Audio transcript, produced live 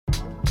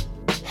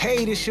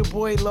Hey, this your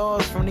boy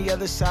Laws from the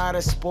other side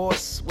of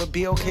sports with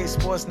BOK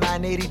Sports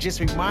 980.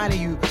 Just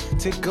reminding you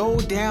to go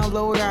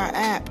download our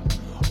app.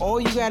 All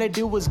you gotta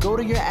do is go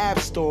to your app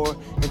store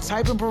and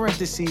type in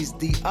parentheses,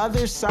 the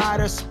other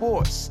side of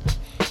sports.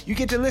 You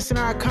get to listen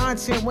to our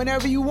content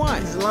whenever you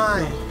want. He's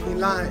lying. He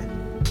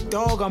lying.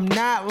 Dog, I'm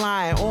not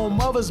lying. On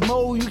Mother's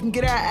Mode, you can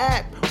get our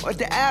app at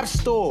the App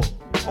Store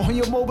on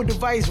your mobile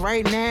device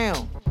right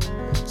now.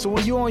 So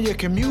when you're on your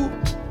commute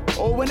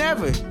or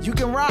whenever, you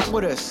can rock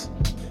with us.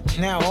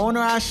 Now, on to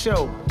our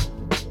show.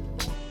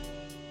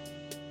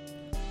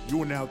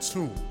 You are now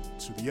tuned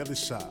to the other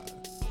side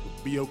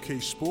with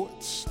BOK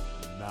Sports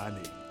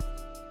 980.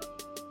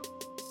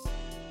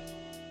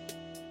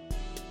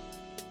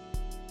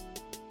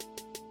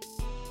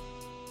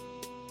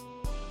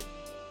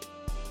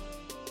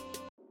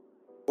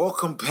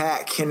 Welcome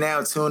back. You're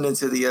now tuned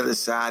into the other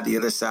side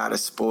of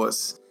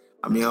sports.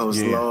 I'm your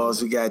host,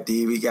 Laws. We got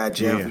D, we got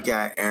Jeff, we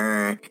got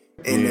Aaron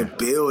in the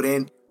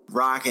building,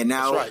 rocking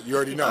out. That's right, you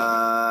already know.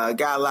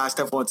 Got a lot of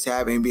stuff on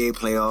tap, NBA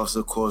playoffs,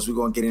 of course. We're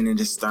going to get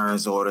into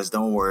Stearns orders,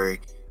 don't worry.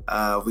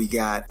 We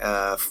got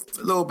a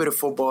little bit of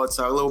football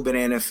talk, a little bit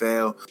of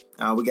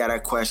NFL. We got our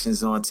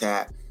questions on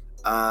tap.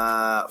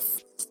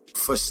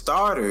 For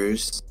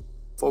starters,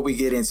 before we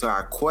get into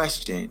our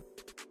question,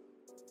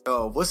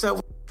 what's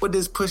up with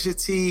this Pusha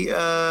T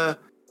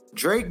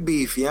Drake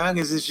beef, young?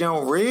 Is this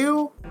young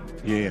real?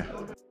 Yeah.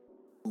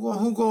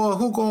 Who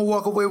gonna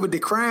walk away with the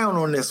crown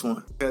on this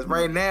one? Because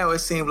right now it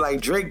seems like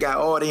Drake got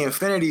all the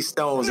Infinity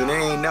Stones and there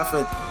ain't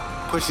nothing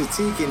Pusha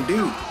T can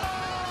do.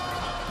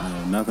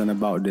 Nothing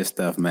about this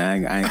stuff,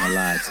 man. I ain't gonna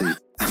lie to you.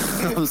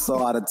 I'm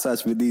so out of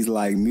touch with these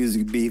like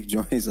music beef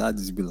joints. I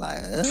just be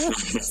like,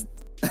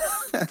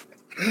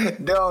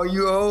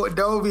 Dog,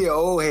 don't be an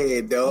old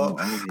head, dog.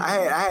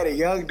 I had a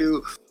young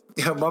dude.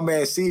 My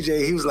man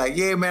CJ, he was like,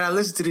 yeah, man, I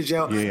listened to the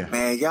jump. Yeah.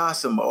 Man, y'all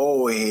some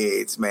old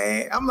heads,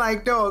 man. I'm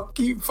like, dog,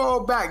 keep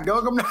fall back,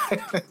 dog. I'm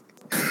not.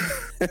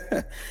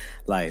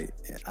 like,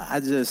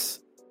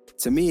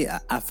 to me,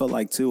 I feel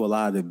like, too, a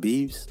lot of the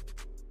beefs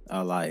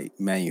are, like,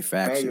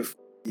 manufactured.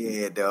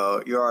 Yeah,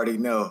 dog, you already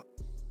know.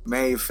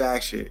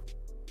 Manufactured.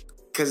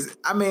 Because,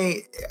 I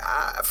mean,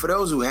 for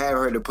those who have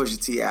heard the Pusha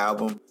T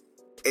album,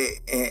 and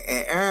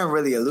Aaron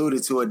really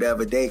alluded to it the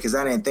other day because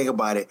I didn't think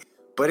about it,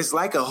 but it's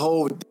like the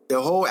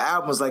whole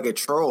album is like a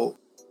troll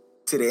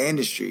to the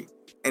industry.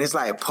 And it's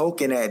like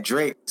poking at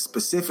Drake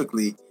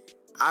specifically.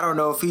 I don't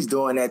know if he's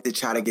doing that to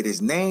try to get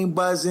his name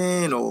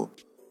buzzing or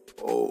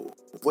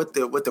what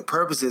the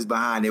purpose is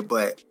behind it.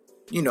 But,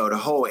 you know, the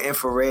whole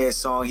infrared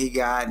song he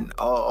got and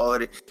all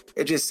of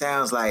it just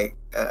sounds like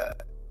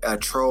a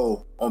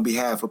troll on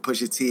behalf of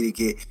Pusha T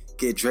to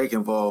get Drake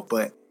involved.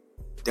 But,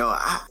 though,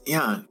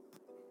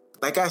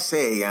 like I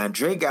said,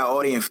 Drake got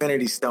all the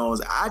Infinity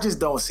Stones. I just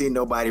don't see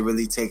nobody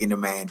really taking the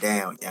man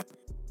down. Yeah.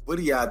 What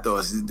are y'all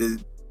thoughts?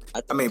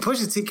 I mean,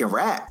 Pusha T can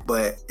rap,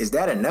 but is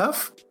that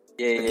enough?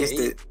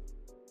 He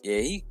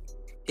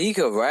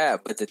could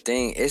rap, but the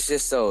thing,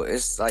 it's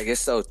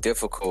so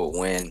difficult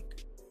when,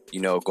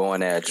 you know,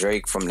 going at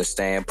Drake from the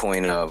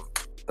standpoint of,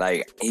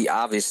 like, he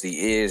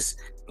obviously is,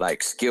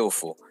 like,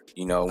 skillful,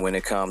 you know, when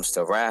it comes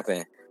to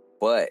rapping,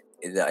 but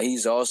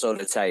he's also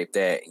the type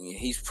that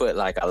he's put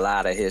like a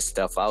lot of his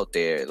stuff out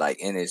there, like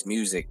in his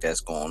music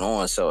that's going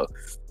on. So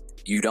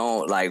you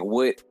don't like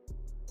what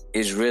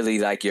is really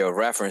like your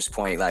reference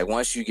point. Like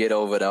once you get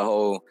over the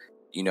whole,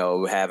 you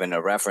know, having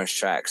the reference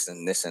tracks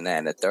and this and that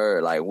and the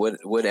third, like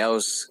what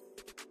else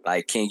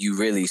like can you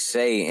really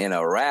say in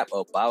a rap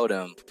about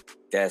him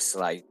that's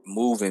like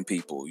moving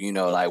people? You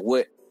know, like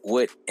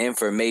what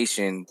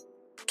information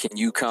can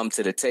you come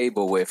to the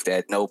table with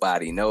that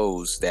nobody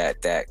knows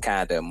that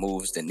kind of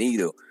moves the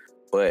needle?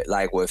 But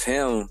like with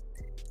him,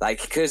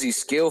 like because he's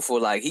skillful,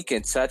 like he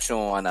can touch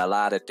on a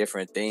lot of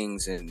different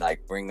things and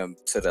like bring them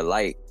to the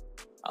light.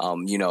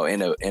 You know,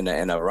 in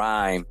a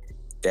rhyme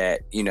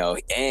that, you know,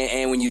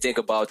 and when you think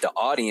about the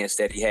audience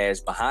that he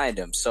has behind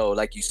him, so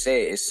like you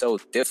said, it's so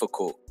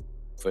difficult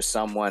for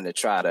someone to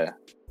try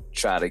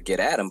to get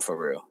at him for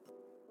real.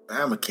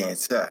 I can't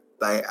tell.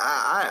 Like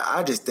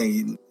I just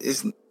think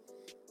it's.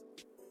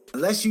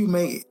 Unless you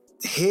make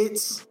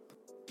hits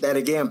that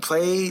are getting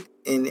played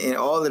in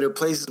all of the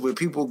places where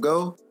people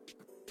go,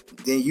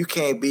 then you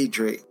can't beat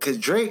Drake. Because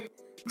Drake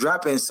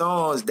dropping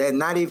songs that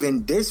not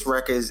even diss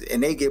records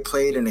and they get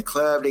played in the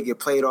club, they get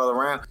played all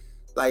around.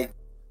 Like,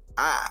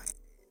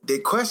 the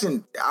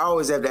question I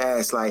always have to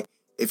ask, like,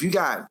 if you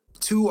got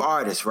two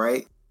artists,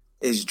 right?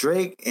 It's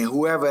Drake and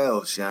whoever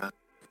else, yeah?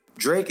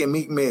 Drake and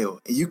Meek Mill.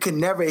 And you can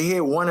never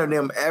hear one of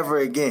them ever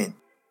again.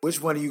 Which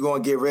one are you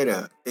going to get rid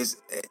of?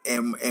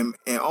 And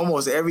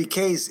almost every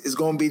case is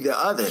going to be the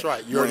other. That's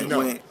right. You already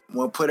know.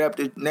 When put up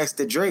next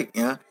to Drake,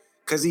 yeah?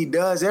 Because he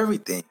does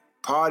everything.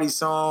 Party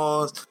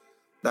songs,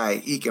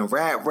 like he can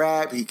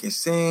rap, he can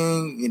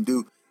sing,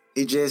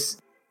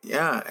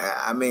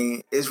 I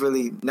mean, it's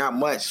really not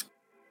much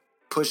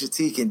Pusha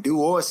T can do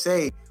or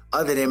say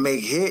other than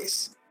make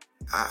hits.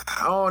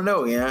 I don't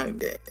know, yeah.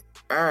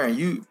 Aaron,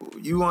 you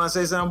want to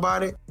say something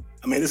about it?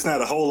 I mean, it's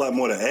not a whole lot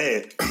more to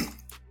add.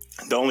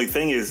 The only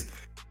thing is,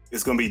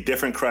 it's going to be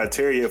different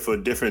criteria for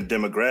different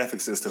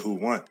demographics as to who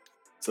won.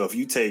 So if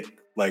you take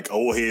like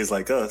old heads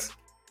like us,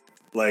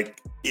 like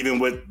even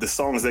with the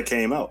songs that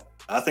came out,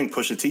 I think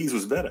Pusha T's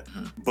was better.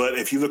 But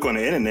if you look on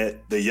the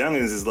internet, the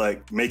youngins is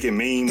like making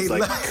memes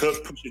like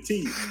cook Pusha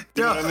T. You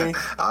know what I mean?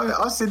 I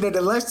was sitting at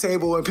the lunch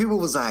table and people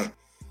was like,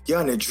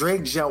 "Yo, the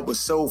Drake jump was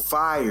so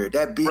fire.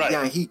 That beat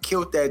down, he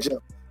killed that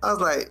jump." I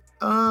was like,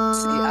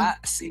 I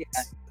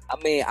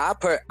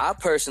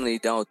personally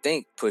don't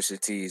think Pusha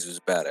T's was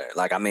better.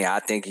 Like, I mean, I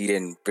think he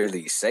didn't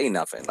really say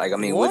nothing. Like, I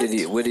mean, what did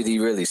he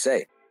really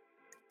say?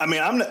 I mean,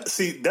 I'm not.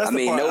 See, that's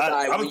the part.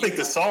 I don't think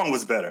the song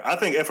was better. I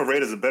think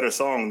Infrared is a better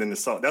song than the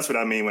song. That's what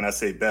I mean when I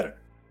say better,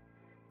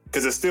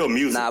 because it's still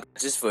music. Nah,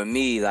 just for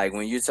me, like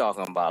when you're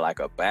talking about like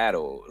a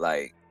battle,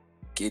 like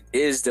it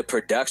is the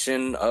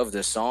production of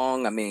the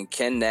song. I mean,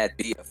 can that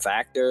be a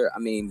factor? I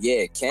mean, yeah,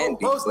 it can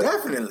be. Most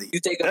definitely. You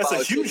think that's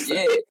about a huge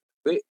factor.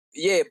 But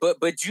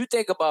you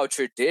think about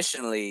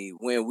traditionally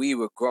when we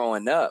were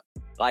growing up.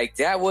 Like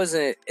that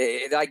wasn't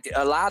like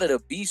a lot of the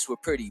beats were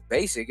pretty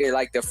basic.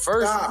 Like the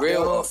first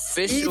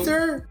official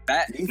Ether?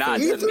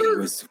 Ether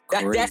was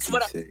crazy. That's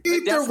what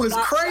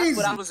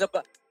I was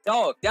about.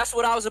 Dog, that's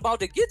what I was about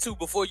to get to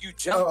before you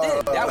jumped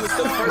in. That was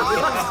the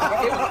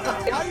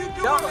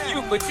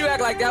first. But you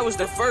act like that was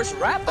the first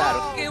rap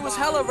battle. It was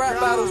hella rap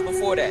battles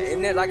before that.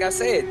 And then, like I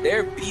said,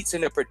 their beats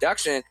in the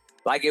production,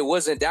 like that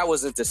wasn't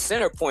the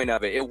center point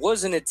of it. It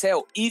wasn't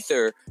until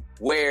Ether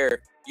where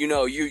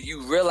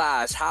you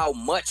realize how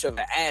much of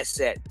an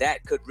asset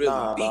that could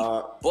really be.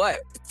 But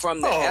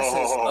from the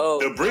essence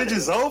of the bridge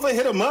is over,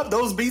 hit them up.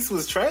 Those beats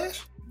was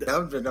trash.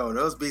 No,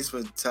 those beats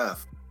were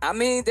tough. I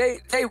mean, they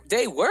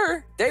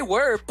were,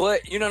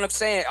 but you know what I'm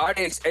saying?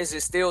 Is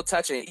it still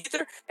touching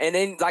Ether? And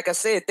then, like I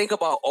said, think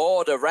about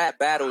all the rap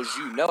battles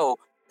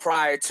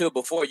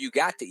before you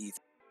got to Ether.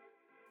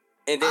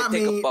 And then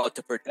think about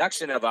the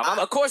production of them.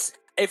 Of course,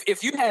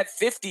 if you had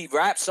 50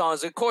 rap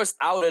songs, of course,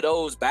 out of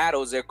those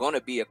battles, there are going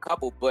to be a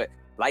couple. But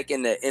like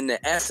in the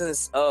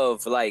essence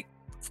of like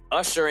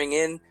ushering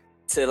in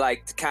to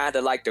like kind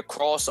of like the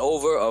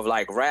crossover of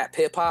like rap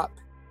hip hop,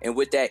 and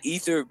what that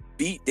Ether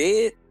beat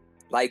did,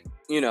 like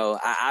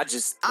I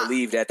just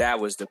believe that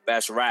was the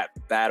best rap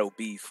battle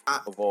beef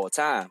of all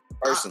time.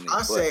 Personally,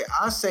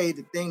 I'll say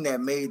the thing that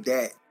made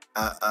that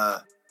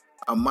a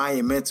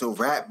monumental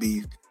rap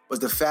beef was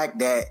the fact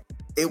that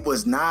it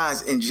was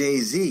Nas and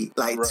Jay-Z,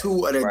 like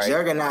two of the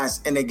juggernauts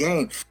in the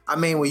game. I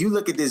mean, when you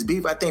look at this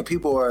beef, I think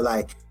people are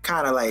like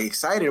kind of like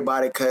excited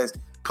about it because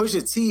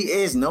Pusha T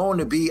is known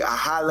to be a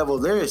high-level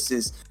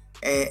lyricist,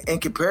 and in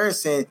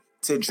comparison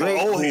to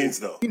Drake, old heads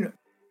though.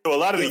 So a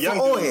lot of the young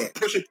dudes,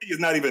 Pusha T is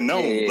not even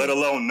known, let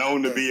alone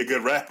known to be a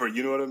good rapper.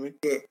 You know what I mean?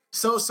 Yeah.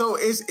 So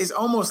it's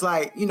almost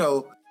like you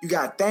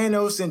got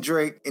Thanos and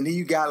Drake, and then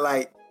you got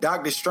like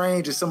Doctor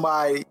Strange or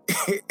somebody,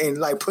 and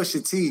like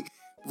Pusha T,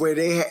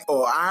 where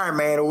or Iron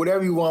Man or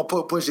whatever you want to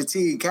put Pusha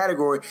T in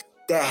category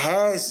that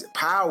has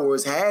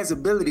powers, has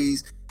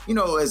abilities,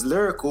 as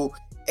lyrical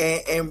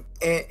and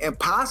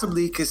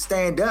possibly could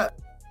stand up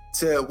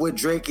to what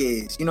Drake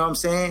is. You know what I'm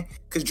saying?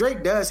 Because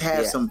Drake does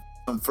have some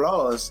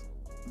flaws,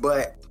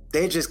 but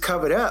they just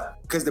covered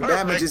up because the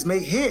Batman just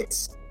make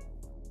hits.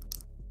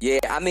 Yeah,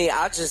 I mean,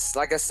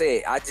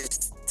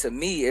 to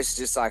me, it's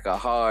just like a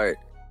hard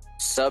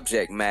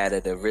subject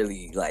matter to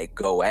really like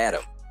go at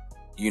him.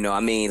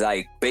 I mean,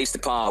 like based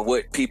upon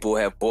what people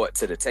have brought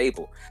to the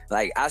table.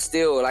 Like I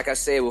still, like I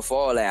said with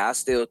all that, I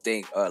still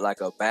think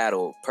like a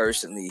battle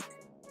personally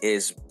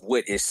is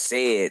what is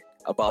said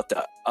about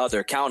the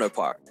other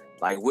counterpart.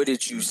 Like, what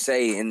did you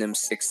say in them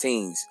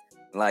 16s?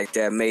 Like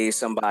that made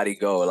somebody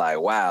go like,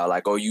 wow,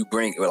 like, you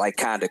bring like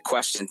kind of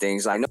question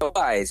things. Like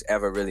nobody's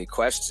ever really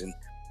questioned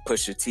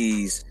Pusha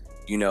T's,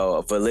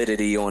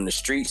 validity on the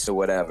streets or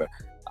whatever.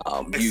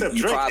 You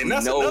probably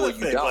know or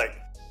you don't. Like,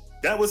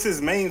 that was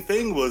his main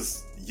thing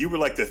was you were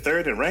like the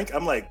third in rank.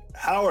 I'm like,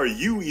 how are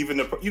you even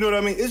you know what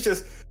I mean? It's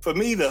just, for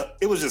me,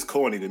 it was just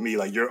corny to me.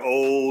 Like, you're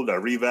old, I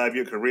revive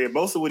your career.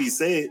 Most of what he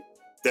said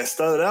that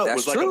started out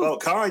was like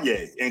about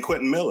Kanye and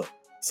Quentin Miller.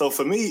 So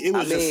for me, it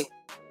was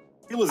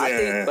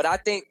I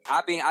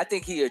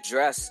think he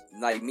addressed,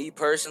 like me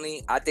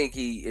personally, I think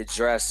he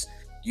addressed,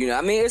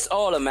 it's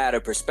all a matter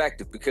of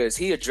perspective because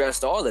he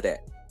addressed all of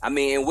that. I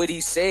mean, and what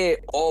he said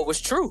all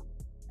was true.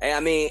 And I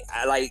mean,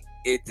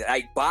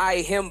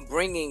 by him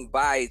bringing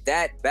by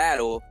that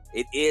battle,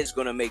 it is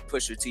going to make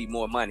Pusha T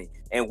more money.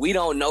 And we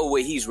don't know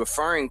what he's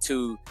referring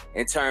to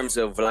in terms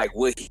of like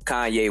what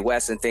Kanye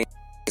West and things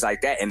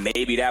like that. And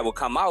maybe that will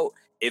come out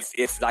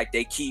if like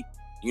they keep,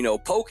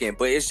 poking.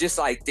 But it's just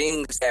like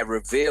things that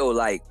reveal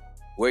like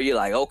where you're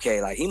like,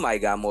 okay, like he might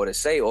got more to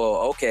say,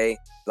 or okay,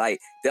 like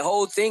the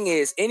whole thing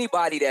is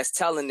anybody that's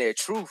telling their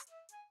truth,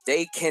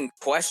 they can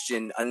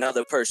question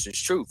another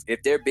person's truth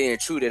if they're being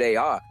true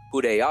to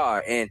who they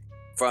are. And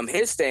from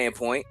his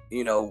standpoint,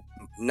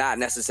 not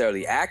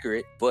necessarily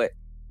accurate, but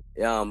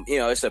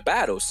it's a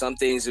battle. Some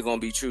things are gonna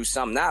be true,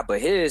 some not.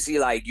 But he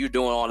like, you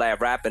doing all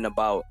that rapping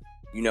about,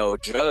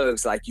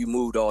 drugs, like you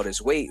moved all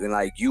this weight and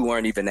like you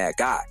weren't even that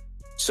guy.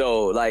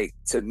 So like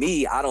to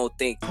me, I don't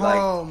think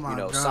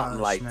something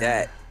like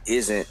that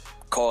isn't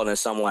calling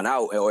someone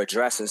out or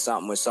addressing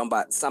something with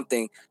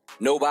something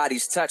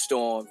nobody's touched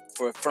on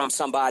from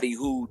somebody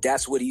who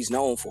that's what he's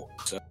known for.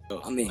 So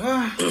I mean,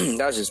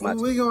 that's just my.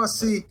 We're gonna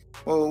see.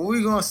 Well,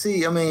 we're gonna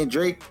see. I mean,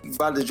 Drake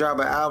about to drop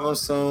an album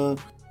soon,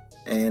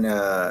 and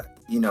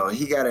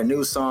he got a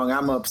new song,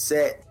 "I'm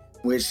Upset,"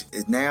 which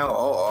is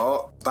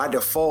now by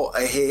default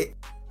a hit,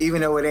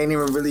 even though it ain't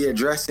even really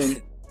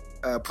addressing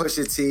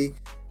Pusha T.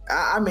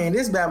 I mean,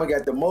 this Bama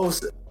got the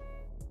most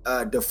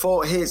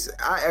default hits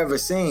I ever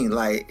seen.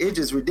 Like, it's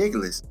just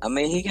ridiculous. I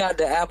mean, he got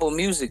the Apple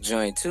Music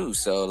joint too,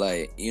 so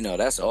like,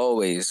 that's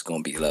always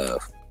gonna be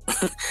love.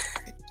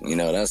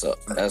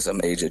 That's a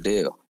major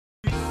deal.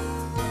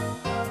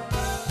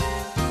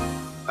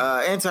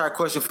 Enter our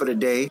question for the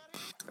day.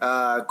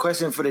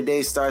 Question for the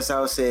day starts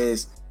out,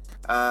 says,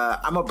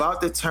 I'm about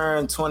to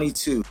turn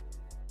 22,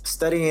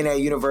 studying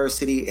at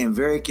university and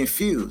very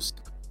confused.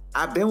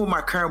 I've been with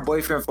my current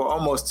boyfriend for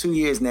almost 2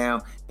 years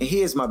now, and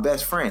he is my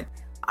best friend.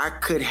 I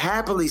could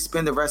happily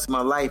spend the rest of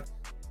my life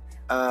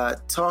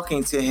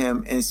talking to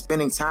him and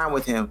spending time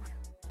with him,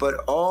 but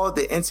all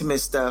the intimate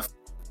stuff,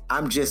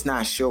 I'm just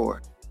not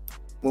sure.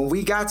 When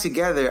we got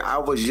together, I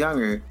was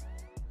younger,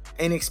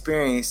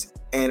 inexperienced,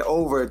 and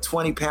over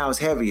 20 pounds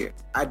heavier.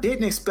 I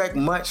didn't expect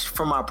much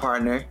from my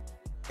partner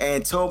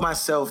and told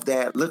myself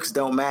that looks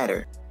don't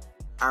matter.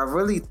 I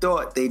really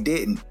thought they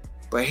didn't,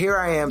 but here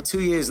I am 2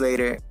 years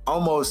later,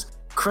 almost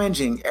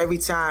cringing every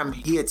time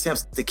he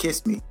attempts to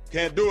kiss me.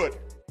 Can't do it.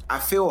 I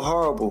feel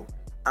horrible.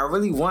 I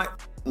really want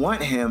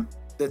him.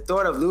 The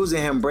thought of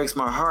losing him breaks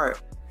my heart,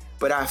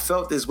 but I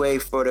felt this way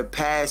for the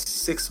past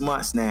 6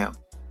 months now.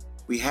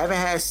 We haven't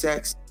had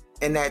sex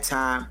in that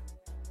time.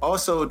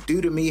 Also,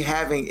 due to me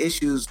having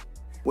issues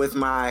with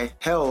my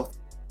health,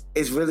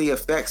 it really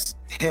affects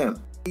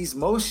him. He's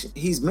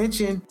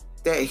mentioned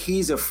that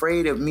he's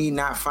afraid of me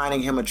not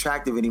finding him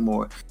attractive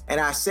anymore.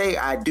 And I say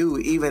I do,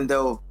 even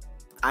though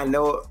I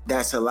know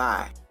that's a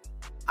lie.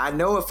 I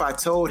know if I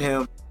told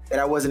him that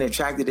I wasn't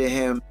attracted to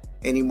him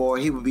anymore,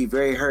 he would be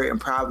very hurt and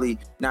probably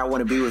not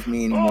want to be with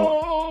me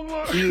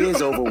anymore. He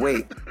is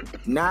overweight.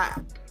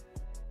 Not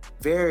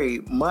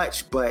very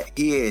much, but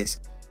he is.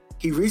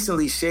 He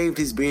recently shaved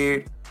his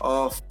beard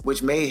off,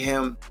 which made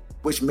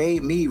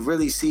me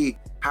really see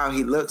how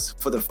he looks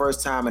for the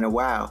first time in a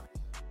while.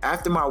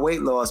 After my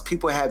weight loss,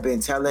 people have been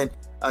telling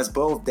us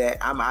both that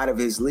I'm out of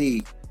his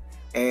league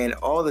and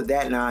all of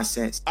that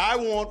nonsense. I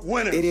want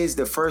winners. It is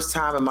the first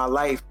time in my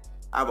life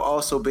I've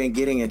also been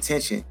getting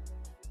attention,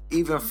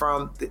 even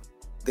from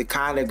the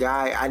kind of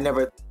guys I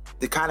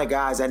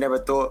never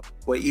thought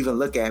would even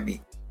look at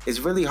me. It's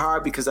really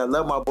hard because I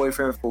love my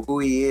boyfriend for who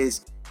he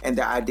is, and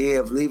the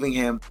idea of leaving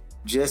him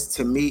just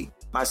to meet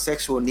my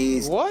sexual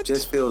needs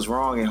just feels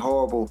wrong and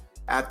horrible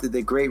after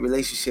the great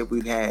relationship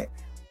we've had.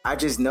 I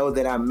just know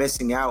that I'm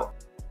missing out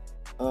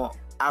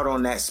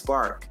on that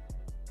spark.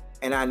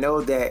 And I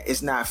know that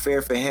it's not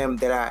fair for him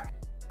that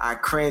I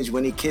cringe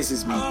when he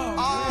kisses me.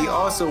 He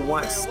also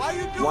wants to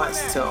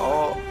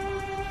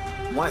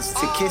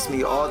kiss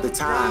me all the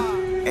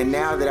time. And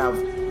now that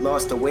I've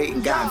lost the weight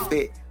and gotten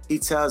fit, he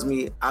tells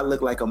me I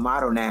look like a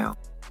model now.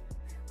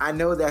 I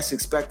know that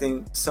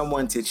expecting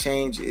someone to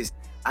change is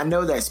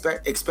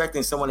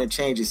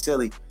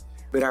silly,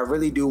 but I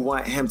really do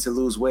want him to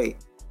lose weight.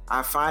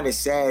 I find it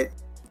sad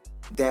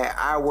that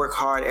I work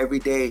hard every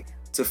day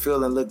to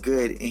feel and look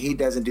good, and he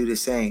doesn't do the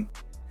same.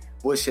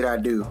 What should I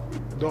do?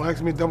 Don't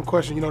ask me a dumb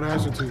question you know the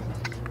answer to.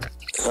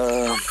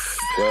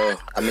 Well,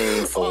 I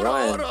mean, for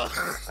one,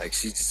 like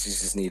she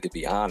just need to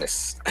be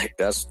honest. Like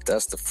that's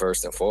the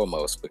first and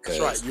foremost, because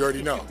that's right. You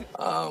already know.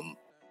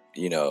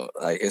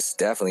 Like it's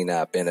definitely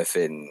not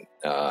benefiting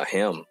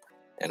him,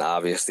 and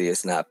obviously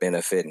it's not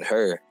benefiting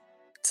her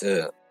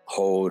to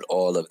hold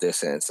all of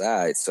this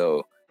inside.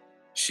 So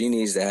she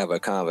needs to have a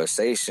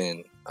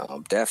conversation,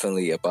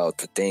 definitely about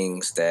the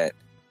things that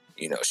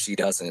she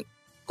doesn't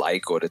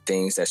like or the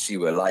things that she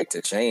would like to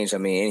change. I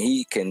mean, and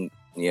he can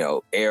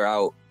air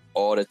out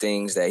all the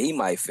things that he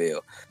might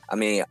feel. I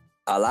mean,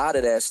 a lot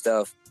of that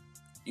stuff,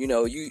 you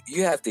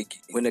have to,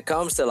 when it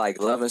comes to like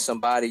loving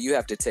somebody, you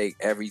have to take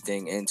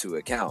everything into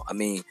account. I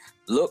mean,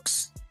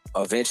 looks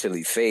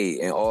eventually fade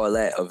and all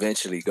that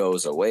eventually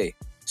goes away.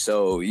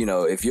 So,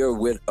 if you're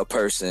with a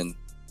person,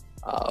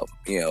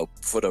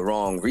 for the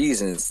wrong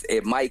reasons,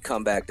 it might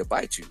come back to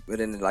bite you. But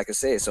then, like I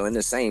said, so in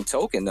the same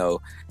token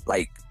though,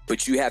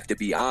 but you have to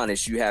be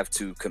honest, you have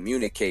to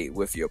communicate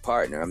with your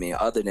partner. I mean,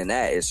 other than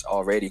that, it's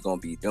already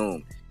going to be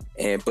doomed.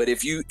 But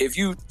if you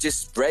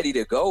just ready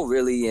to go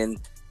really, and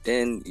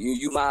then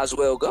you might as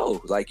well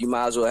go. Like you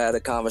might as well have a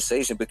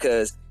conversation,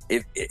 because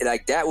if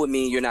like that would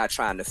mean you're not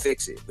trying to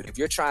fix it. But if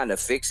you're trying to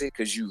fix it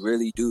because you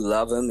really do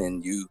love him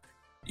and you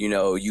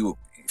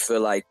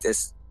feel like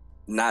this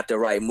not the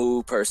right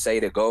move per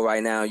se to go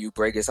right now, you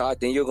break his heart,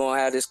 then you're going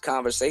to have this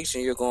conversation,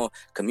 you're going to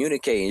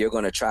communicate, and you're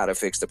going to try to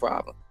fix the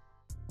problem.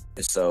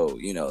 And so,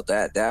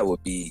 that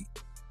would be,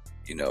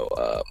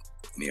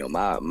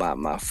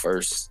 my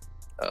first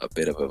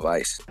bit of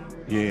advice.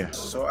 Yeah.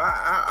 So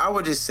I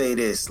would just say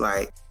this,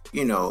 like,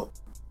 you know,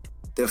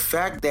 the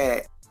fact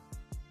that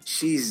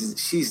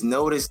she's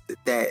noticed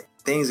that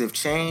things have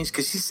changed,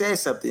 because she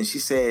says something. She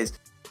says,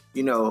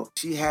 you know,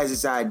 she has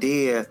this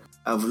idea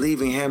of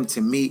leaving him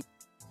to meet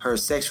her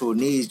sexual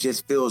needs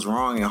just feels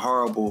wrong and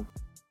horrible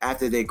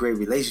after their great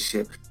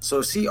relationship.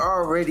 So she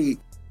already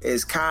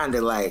is kind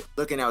of like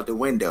looking out the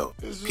window.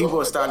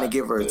 People are starting to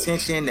give her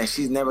attention that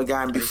she's never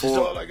gotten before. This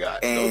is all I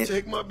got. And don't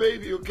take my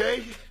baby,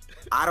 okay?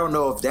 I don't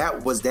know if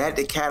that was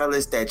the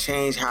catalyst that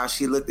changed how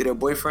she looked at her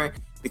boyfriend,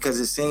 because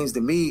it seems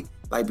to me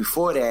like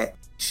before that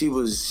she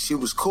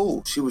was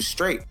cool, she was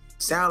straight.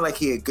 Sound like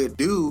he a good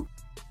dude,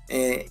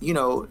 and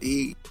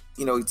he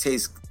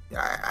takes.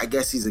 I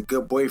guess he's a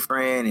good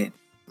boyfriend and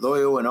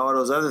loyal and all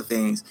those other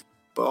things.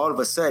 But all of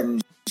a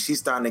sudden, she's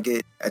starting to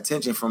get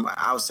attention from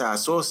outside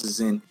sources,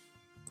 and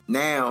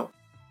now,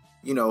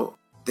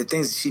 the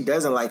things she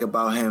doesn't like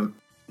about him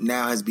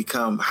now has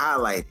become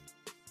highlighted.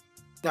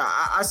 Now,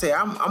 I say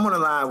I'm on the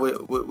line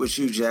with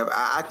you, Jeff.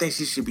 I think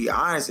she should be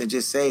honest and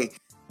just say,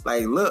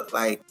 like, look,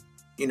 like,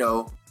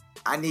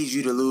 I need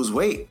you to lose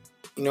weight.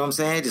 You know what I'm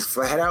saying? Just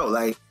flat out.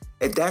 Like,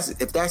 if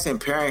that's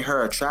impairing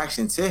her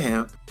attraction to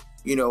him,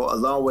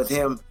 along with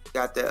him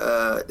got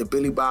the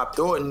Billy Bob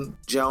Thornton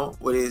joint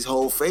with his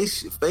whole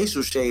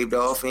facial shaved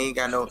off. He ain't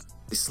got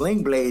the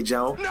sling blade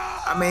joint. No!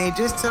 I mean,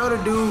 just tell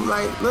the dude,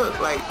 like, look,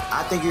 like,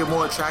 I think you're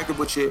more attractive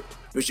with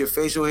your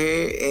facial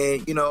hair,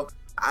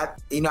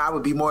 and I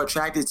would be more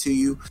attracted to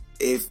you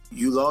if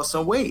you lost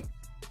some weight,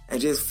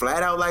 and just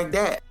flat out like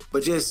that.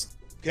 But just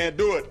can't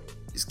do it.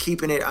 Just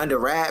keeping it under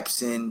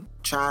wraps and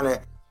trying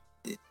to.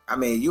 I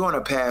mean, you're on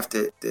a path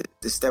to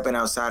stepping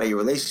outside of your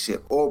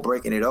relationship or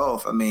breaking it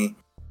off. I mean,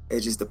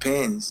 it just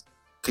depends,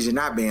 because you're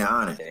not being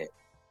honest.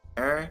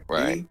 Aaron,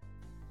 right?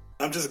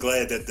 I'm just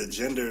glad that the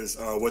genders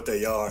are what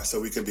they are, so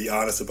we can be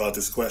honest about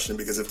this question.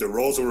 Because if the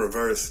roles were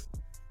reversed,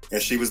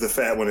 and she was the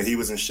fat one and he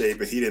was in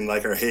shape and he didn't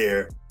like her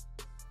hair,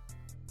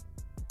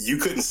 you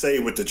couldn't say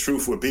what the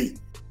truth would be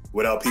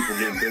without people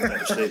getting bent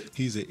out of shape.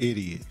 He's an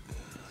idiot.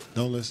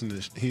 Don't listen to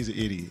this. He's an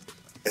idiot.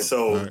 And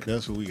so, right,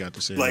 that's what we got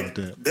to say like, about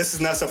that. This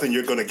is not something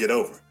you're going to get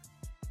over.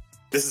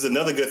 This is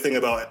another good thing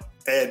about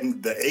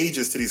adding the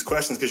ages to these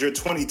questions, because you're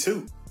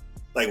 22.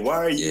 Like, why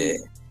are you?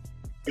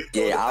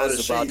 Yeah, I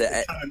was about to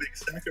trying to make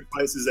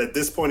sacrifices at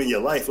this point in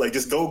your life. Like,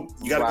 just go.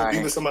 You got to go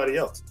be with somebody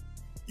else.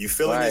 You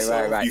feeling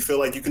yourself. Right. You feel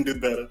like you can do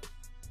better.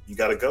 You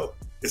got to go.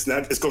 It's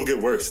going to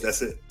get worse.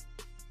 That's it.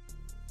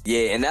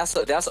 Yeah, and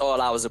that's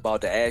all I was about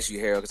to ask you,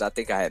 Harold, because I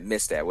think I had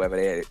missed that, whether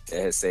they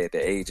had said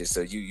the ages.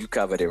 So you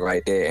covered it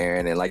right there,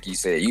 Aaron. And like you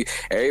said,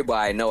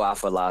 everybody know our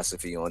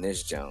philosophy on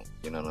this jump.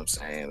 You know what I'm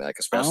saying? Like,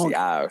 especially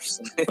ours.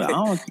 But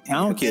I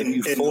don't care if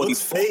you 40.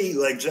 Looks fade,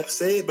 like Jeff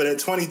said, but at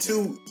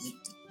 22,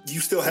 you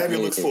still have your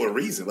looks for a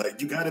reason.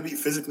 Like, you got to be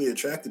physically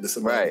attracted to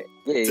somebody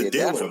to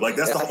deal with them. Like,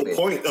 that's the whole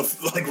point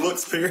of, like,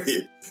 looks,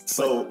 period.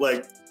 So,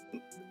 like...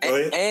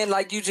 And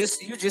like you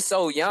just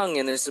so young,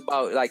 and it's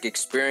about like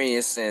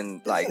experience and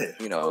like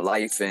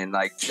life, and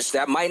like just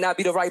that might not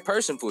be the right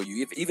person for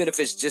you, even if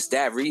it's just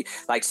that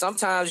like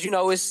sometimes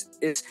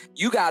it's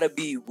you got to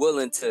be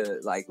willing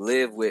to like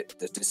live with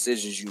the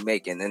decisions you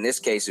make, and in this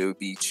case it would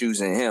be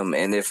choosing him.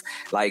 And if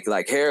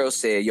like Harold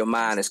said, your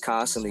mind is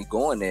constantly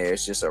going there,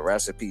 it's just a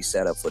recipe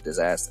set up for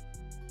disaster.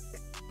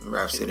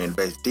 Rhapsody in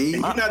base D.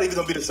 You're not even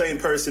gonna be the same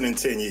person in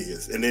 10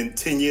 years, and then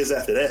 10 years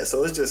after that.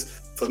 So it's just,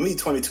 for me,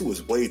 22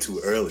 is way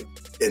too early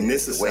in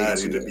this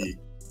society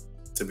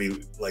to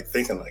be like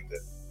thinking like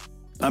that.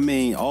 I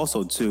mean,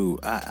 also too,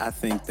 I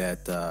think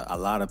that a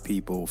lot of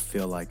people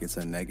feel like it's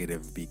a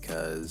negative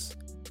because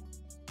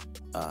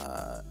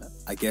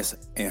I guess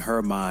in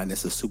her mind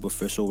it's a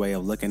superficial way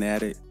of looking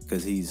at it,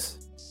 because he's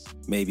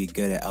maybe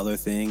good at other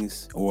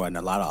things or in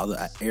a lot of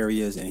other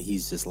areas, and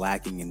he's just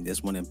lacking in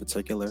this one in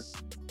particular.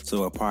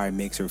 So it probably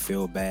makes her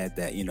feel bad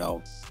that,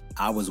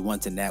 I was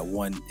once in that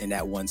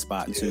one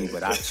spot too,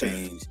 but I've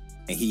changed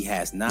and he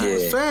has not.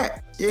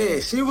 Fact. Yeah,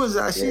 she was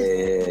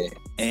And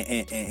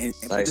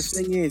but the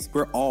thing is,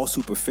 we're all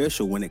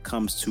superficial when it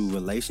comes to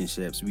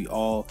relationships. We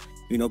all,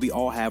 we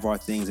all have our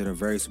things that are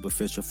very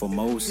superficial for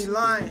most. He's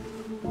lying.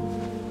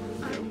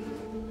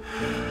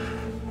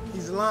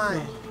 He's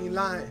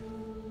lying.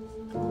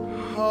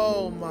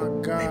 Oh my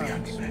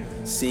God.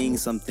 Seeing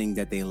something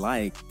that they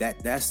like,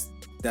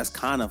 that's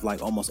kind of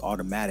like almost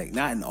automatic.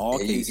 Not in all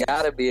cases. You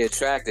gotta be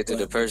attracted to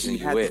the person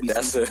you with.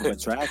 That's an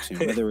attraction,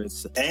 whether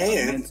it's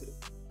and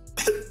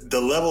the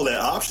level that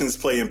options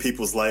play in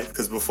people's life.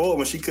 Because before,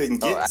 when she couldn't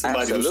get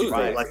somebody who she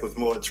felt like was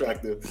more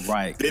attractive,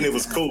 right? Then it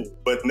was cool.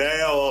 But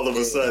now all of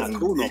a sudden, not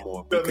cool no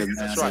more. Because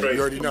right. You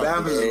already know.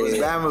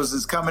 Bama's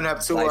is coming up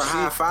to her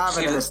high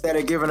fiving her instead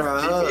of giving her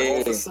a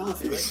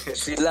hug.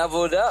 She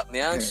leveled up,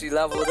 man. She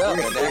leveled up,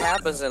 and that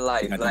happens in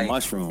life. Like,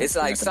 it's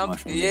like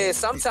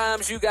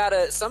sometimes you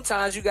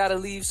gotta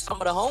leave some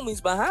of the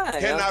homies behind.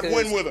 Cannot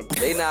win with them.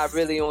 They not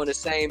really on the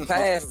same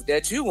path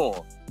that you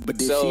on. But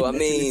did she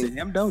mention it to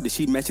him though? Did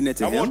she mention it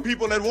to him? I want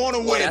people that want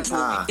to win. That's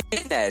what we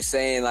getting at,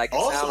 saying like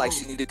it sounds like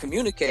she need to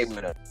communicate with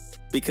her.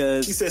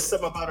 Because she said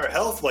something about her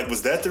health. Like,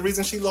 was that the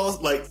reason she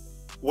lost? Like,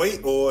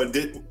 weight, or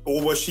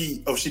was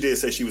she? Oh, she did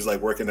say she was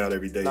like working out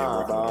every day and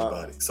working on her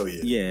body. So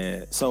yeah.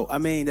 Yeah. So I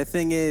mean, the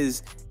thing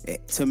is,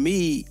 to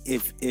me,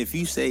 if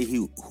you say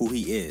who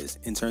he is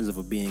in terms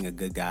of being a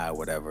good guy or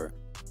whatever,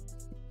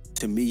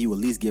 to me, you at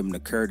least give him the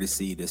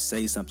courtesy to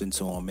say something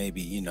to him.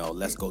 Maybe, you know,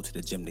 let's go to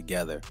the gym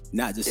together.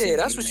 Not just say,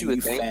 that's what you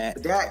would think.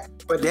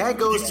 But that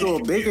goes to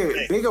a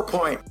bigger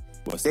point.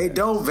 They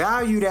don't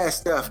value that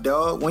stuff,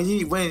 dog.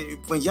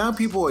 When young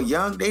people are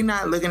young, they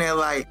not looking at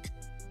like.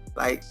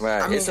 Right.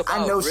 I mean, it's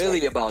about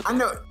about. I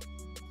know.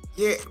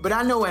 Yeah, but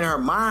I know in her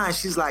mind,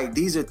 she's like,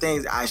 these are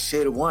things I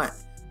should want.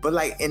 But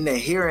like in the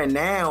here and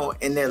now,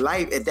 in their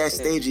life, at that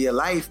stage of your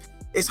life,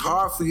 it's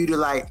hard for you to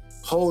like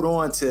hold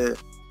on to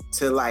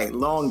like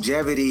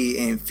longevity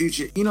and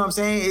future. You know what I'm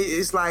saying?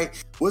 It's like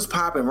what's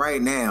popping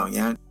right now,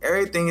 young.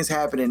 Everything is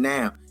happening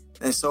now,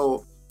 and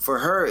so for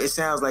her, it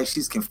sounds like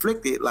she's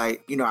conflicted.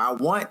 Like, you know, I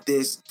want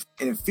this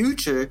in the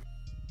future,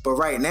 but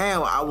right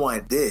now I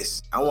want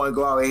this. I want to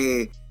go out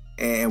here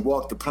and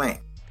walk the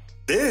plank.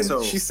 Then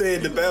she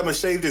said that Bama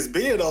shaved his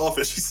beard off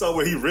and she saw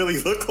what he really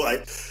looked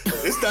like.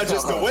 It's not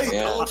just the weight.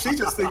 Yeah. She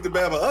just think the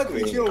Bama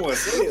ugly. She don't want to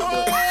say it.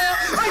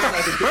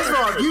 First of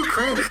all, you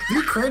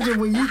cringing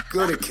when you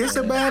go to kiss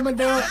a Bama,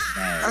 dog?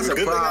 That's a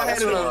problem.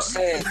 That's what I'm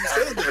saying.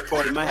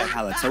 He might have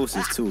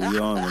halitosis too. You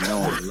don't even know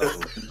on the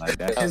level. Like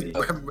that.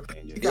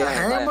 You got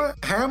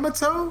hammer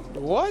toe?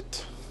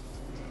 What?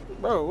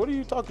 Bro, what are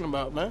you talking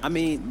about, man? I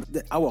mean,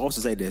 I will also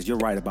say this. You're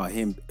right about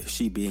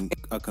she being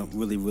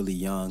really, really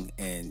young,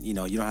 and you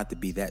know, you don't have to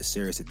be that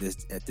serious at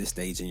this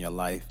stage in your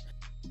life.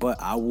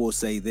 But I will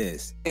say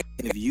this: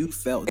 if you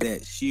felt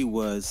that she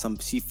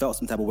felt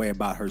some type of way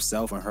about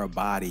herself and her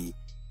body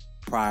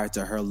prior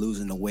to her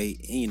losing the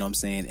weight, you know what I'm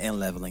saying, and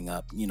leveling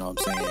up, you know what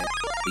I'm saying,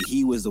 but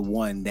he was the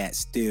one that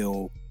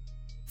still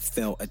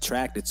felt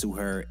attracted to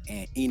her,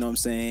 and you know what I'm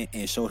saying,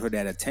 and showed her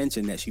that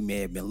attention that she may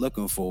have been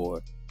looking for.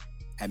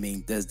 I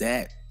mean, does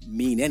that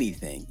mean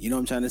anything? You know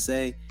what I'm trying to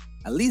say?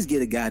 At least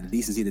get a guy the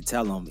decency to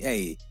tell him,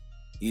 hey,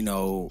 you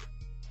know,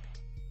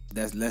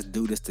 let's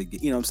do this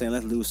together. You know what I'm saying?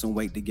 Let's lose some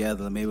weight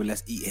together. Maybe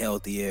let's eat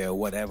healthier or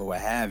whatever,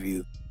 what have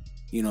you.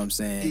 You know what I'm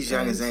saying? These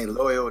youngins ain't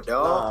loyal,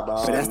 dog.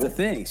 But that's the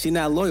thing. She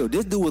not loyal.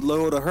 This dude was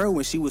loyal to her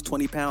when she was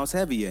 20 pounds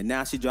heavier.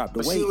 Now she dropped the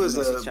weight.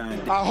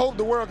 I hope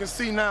the world can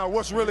see now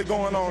what's really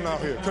going on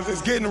out here, because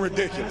it's getting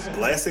ridiculous.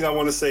 Last thing I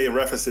want to say in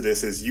reference to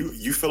this is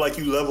you feel like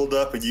you leveled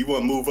up and you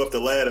want to move up the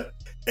ladder.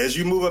 As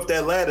you move up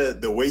that ladder,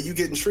 the way you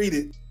getting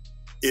treated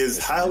is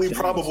highly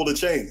probable to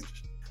change.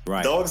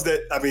 Right. Dudes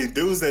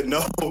that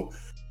know,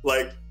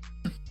 like,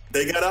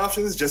 they got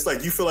options, just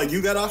like you feel like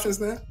you got options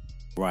now.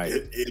 Right.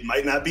 It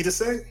might not be the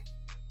same.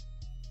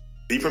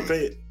 Be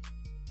prepared.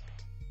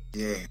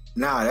 Yeah.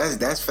 Nah,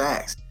 that's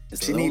facts.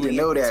 It's she need to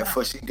know that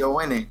before she go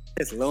in there.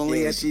 It's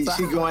lonely. Yeah, she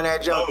go in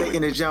that jump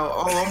thinking the jump,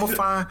 I'm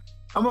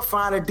gonna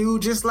find a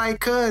dude just like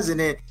Cuz, and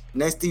then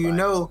next thing you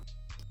know,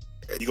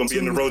 you're gonna be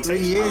in the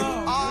rotation.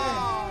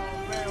 Oh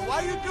man,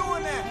 why you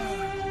doing that?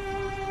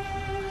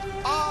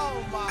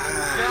 Oh my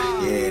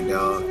God. Yeah,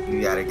 dog.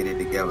 You gotta get it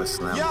together,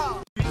 Slim.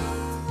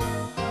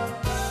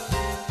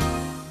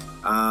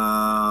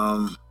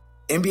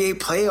 NBA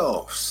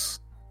playoffs.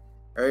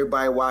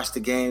 Everybody watched the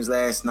games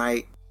last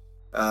night.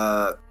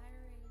 The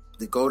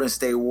Golden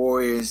State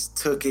Warriors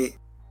took it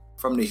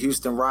from the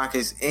Houston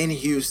Rockets in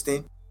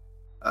Houston.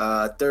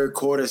 Third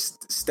quarter,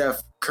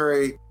 Steph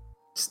Curry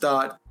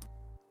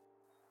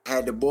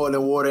had the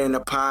boiling water in the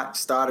pot,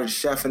 started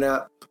chefing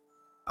up.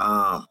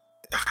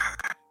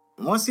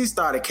 Once he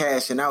started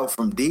cashing out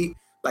from deep,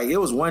 like it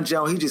was one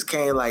jump, he just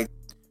came like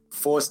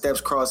 4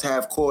 steps across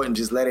half court and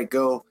just let it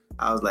go.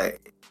 I was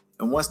like,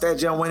 and once that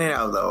jump went in,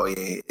 I was like, oh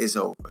yeah, it's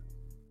over.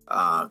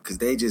 Because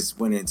they just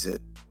went into,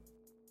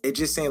 it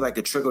just seemed like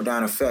a trickle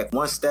down effect.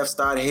 Once Steph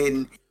started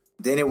hitting,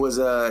 then it was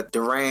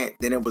Durant,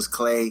 then it was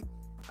Clay.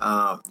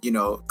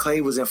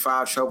 Clay was in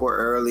foul trouble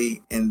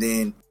early, and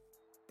then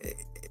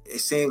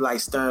it seemed like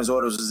Stern's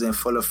orders was in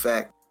full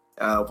effect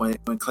when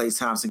Klay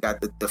Thompson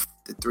got the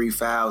 3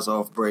 fouls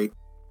off break.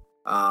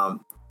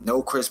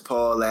 No Chris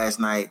Paul last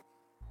night.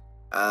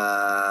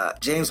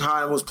 James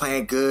Harden was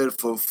playing good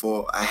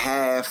for a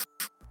half,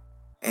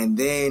 and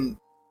then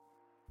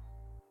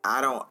I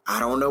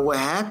don't know what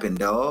happened,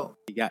 dog.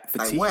 He got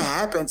fatigued. Like, what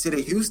happened to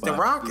the Houston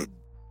Rockets?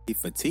 He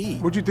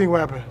fatigued. What you think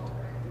happened?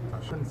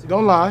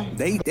 Don't lie.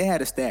 They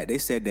had a stat. They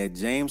said that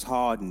James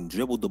Harden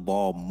dribbled the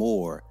ball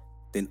more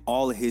than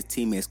all of his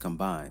teammates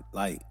combined.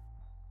 Like,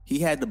 he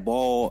had the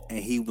ball and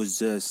he was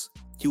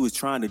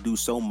trying to do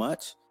so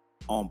much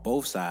on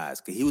both sides.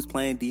 Because he was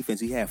playing defense.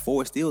 He had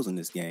 4 steals in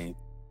this game.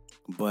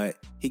 But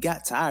he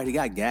got tired. He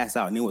got gassed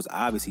out. And it was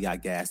obvious he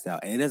got gassed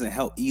out. And it doesn't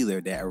help either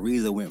that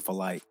Ariza went for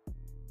like,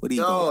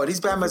 No,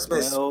 these bad must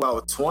have been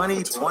about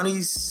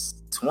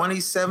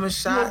 27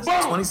 shots,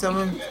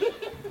 27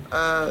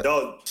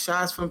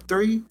 shots from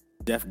 3.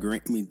 Jeff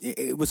Green, I mean,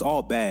 it was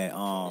all bad.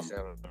 Yeah,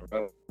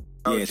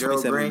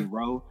 Gerald 27 Green. in a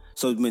row.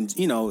 So when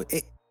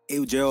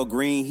Gerald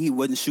Green, he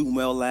wasn't shooting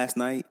well last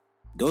night.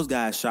 Those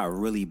guys shot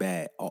really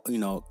bad,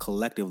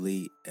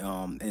 collectively.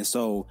 And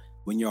so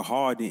when you're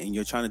Harden and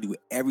you're trying to do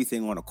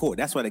everything on the court.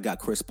 That's why they got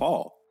Chris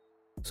Paul.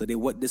 So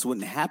this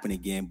wouldn't happen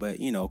again. But,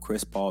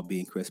 Chris Paul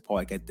being Chris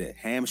Paul, got the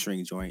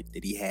hamstring joint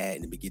that he had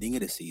in the beginning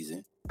of the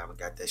season. I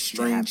got that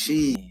string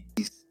cheese.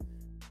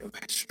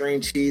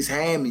 String cheese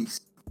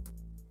hammies.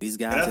 These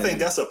guys. And I think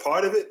that's a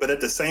part of it. But at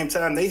the same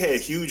time, they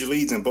had huge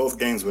leads in both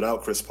games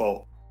without Chris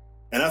Paul.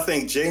 And I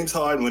think James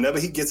Harden, whenever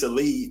he gets a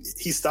lead,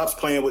 he stops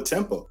playing with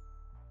tempo.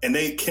 And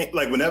they can't,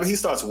 whenever he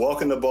starts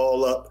walking the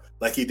ball up,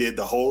 like he did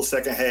the whole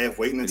second half,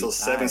 waiting until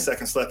 7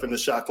 seconds left in the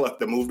shot clock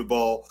to move the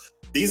ball.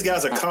 These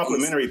guys are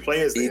complementary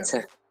players to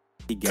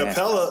him.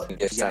 Capella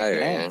gets tired,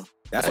 man.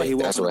 That's why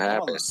that's what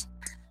happens.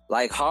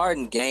 Like,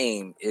 Harden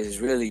game is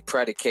really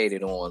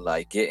predicated on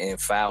getting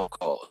foul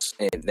calls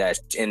and that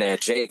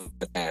Jake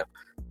have.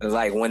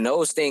 Like, when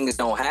those things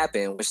don't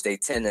happen, which they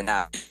tend to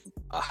not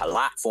a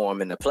lot for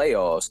him in the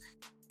playoffs,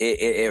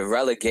 it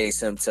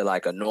relegates him to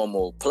a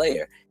normal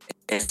player.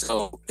 And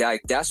so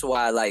that's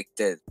why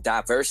the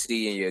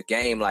diversity in your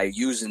game,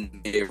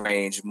 using mid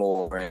range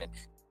more and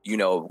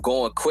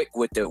going quick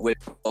with the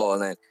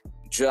ball, and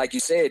like you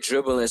said,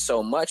 dribbling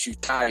so much you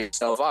tire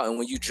yourself out. And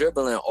when you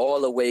dribbling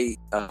all the way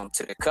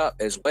to the cup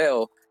as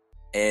well,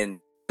 and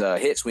the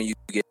hits when you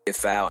get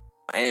fouled,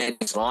 and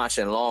he's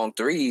launching long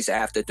threes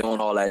after doing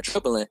all that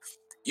dribbling,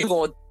 you're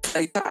gonna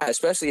play tired,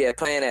 especially at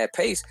playing at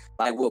pace.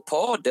 Like what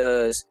Paul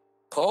does.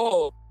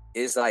 Paul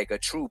is a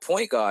true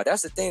point guard.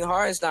 That's the thing.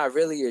 Harden's not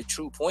really a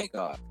true point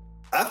guard.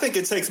 I think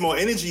it takes more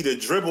energy to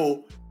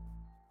dribble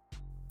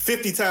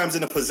 50 times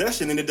in a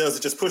possession than it does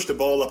to just push the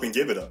ball up and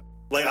give it up.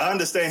 I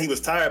understand he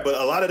was tired, but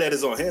a lot of that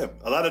is on him.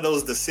 A lot of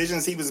those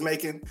decisions he was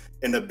making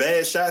and the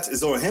bad shots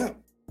is on him.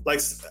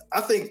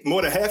 I think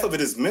more than half of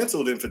it is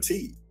mental than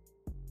fatigue.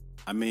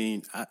 I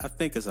mean, I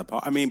think it's a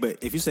part. I mean, but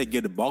if you say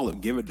give the ball up,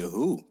 give it to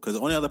who? Because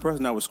the only other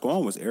person that was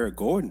scoring was Eric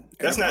Gordon.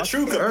 That's not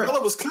true. Capella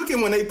was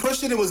cooking when they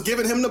pushed it and was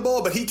giving him the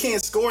ball, but he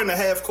can't score in the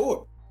half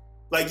court.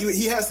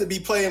 He has to be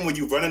playing when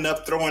you running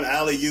up, throwing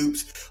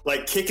alley-oops,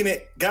 kicking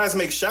it. Guys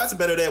make shots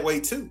better that way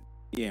too.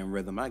 Yeah, in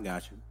rhythm, I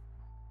got you.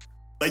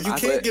 You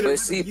can't get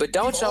a. But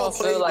don't y'all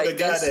feel like a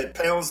guy that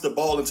pounds the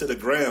ball into the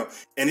ground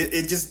and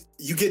it just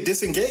you get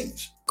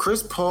disengaged.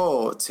 Chris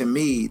Paul, to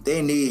me,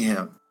 they need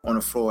him on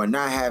the floor.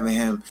 Not having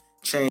him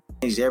change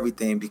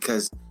everything,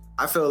 because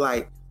I feel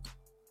like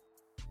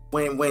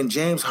when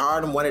James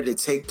Harden wanted to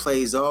take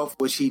plays off,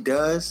 which he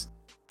does,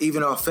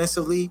 even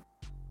offensively,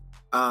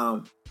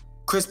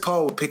 Chris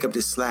Paul would pick up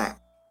the slack.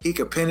 He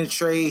could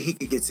penetrate. He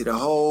could get to the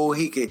hole.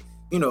 He could,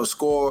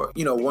 score,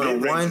 one-on-one.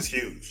 Mid-range is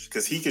huge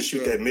because he can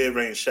shoot that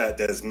mid-range shot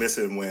that is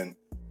missing when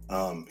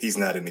he's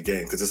not in the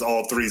game, because it's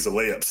all threes or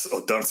layups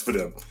or dunks for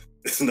them.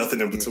 It's nothing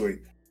in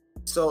between.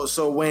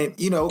 So when,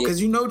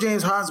 because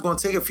James Harden's going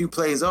to take a few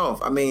plays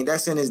off. I mean,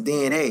 that's in his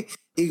DNA.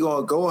 He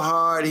going to go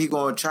hard. He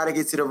going to try to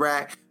get to the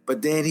rack,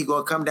 but then he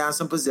going to come down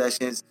some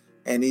possessions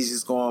and he's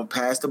just going to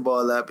pass the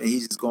ball up and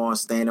he's just going to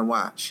stand and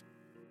watch.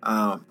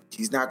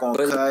 He's not going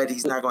to cut.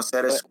 He's not going to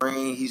set a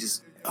screen. He's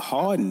just...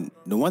 Harden,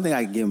 the one thing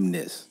I give him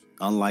this,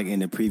 unlike in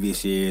the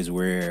previous years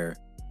where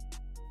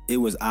it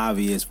was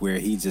obvious where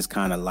he just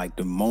kind of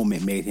the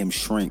moment made him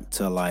shrink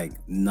to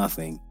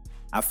nothing.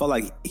 I felt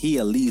like he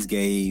at least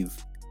gave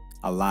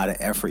a lot of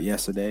effort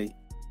yesterday.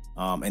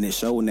 And it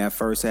showed in that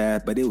first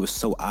half, but it was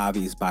so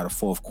obvious by the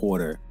fourth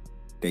quarter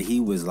that he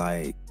was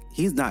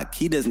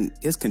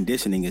his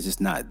conditioning is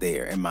just not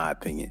there, in my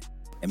opinion.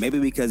 And maybe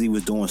because he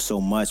was doing so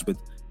much with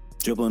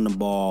dribbling the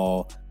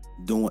ball,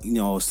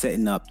 doing,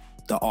 setting up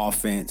the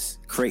offense,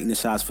 creating the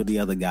shots for the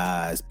other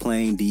guys,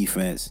 playing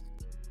defense,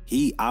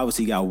 he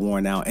obviously got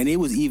worn out. And it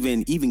was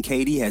even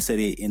KD had said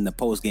it in the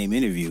post-game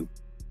interview.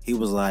 He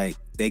was like,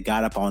 they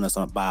got up on us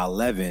by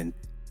 11.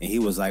 And he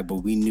was like, but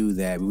we knew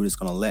that we were just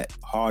going to let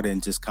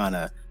Harden just kind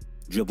of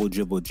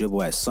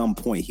dribble. At some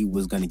point, he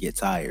was going to get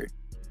tired.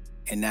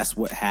 And that's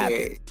what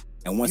happened. Yeah.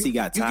 And once he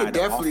got tired,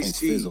 the offense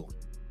fizzled.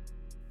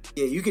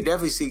 Yeah, you could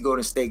definitely see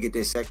Golden State get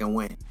their second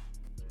win.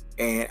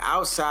 And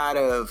outside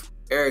of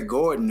Eric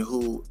Gordon,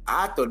 who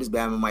I thought this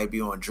Batman might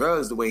be on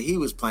drugs the way he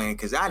was playing,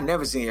 because I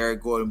never seen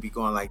Eric Gordon be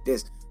going like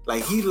this.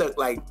 He looked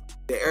like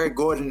the Eric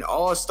Gordon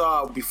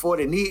all-star before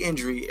the knee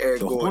injury,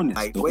 Eric Gordon.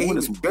 The way he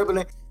was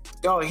dribbling.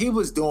 Dog, he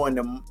was doing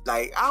them,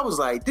 I was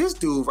like, this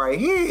dude right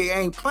here, he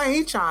ain't playing.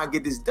 He trying to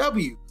get this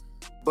W.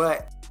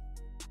 But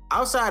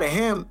outside of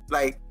him,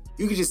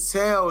 you could just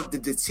tell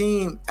that the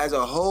team as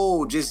a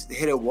whole just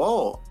hit a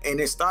wall. And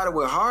it started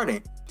with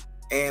Harden.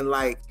 And,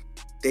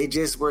 they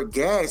just were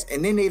gassed.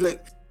 And then they look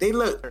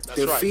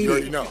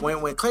defeated. Right.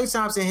 When Klay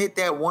Thompson hit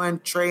that one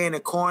tray in the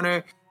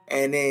corner,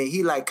 and then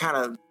he, kind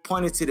of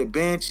pointed to the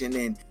bench, and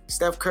then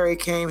Steph Curry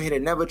came, hit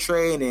another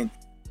tray, and then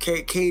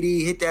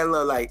KD hit that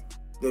little,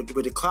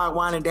 with the clock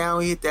winding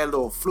down, he hit that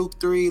little fluke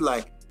three.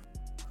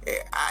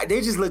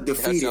 They just look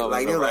defeated.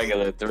 They're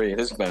regular three.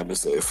 This man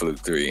was a fluke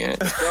three. He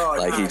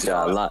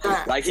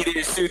tried he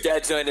didn't shoot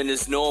that joint in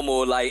this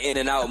normal in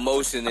and out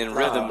motion and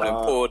rhythm and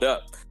pulled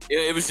up.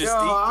 It was just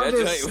deep. That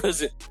joint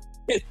wasn't.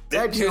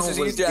 That joint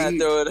was deep.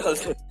 Throw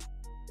it.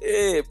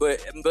 Yeah,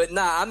 but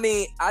nah. I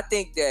mean, I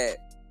think that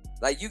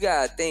you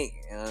gotta think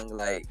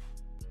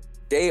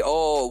they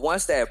all,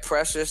 once that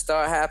pressure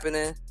start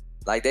happening,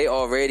 like they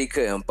already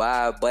couldn't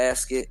buy a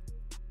basket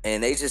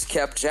and they just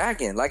kept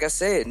jacking. Like I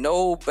said,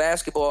 no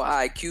basketball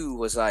IQ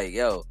was like,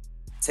 yo,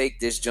 take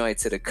this joint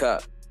to the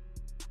cup.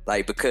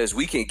 Like, because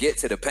we can get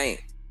to the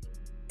paint.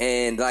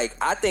 And like,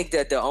 I think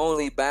that the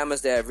only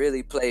Bamas that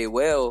really played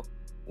well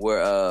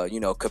were,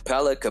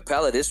 Capella.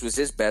 Capella, this was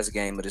his best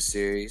game of the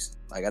series.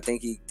 Like, I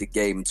think he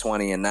gave him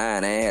 20 and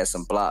 9 and had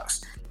some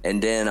blocks.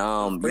 And then,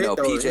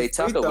 PJ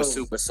Tucker was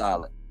super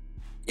solid.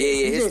 Yeah,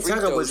 his free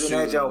throw was in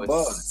that jump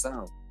ball.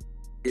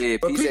 Yeah,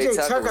 but PJ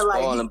Tucker was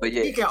balling, but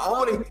yeah. He can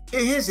only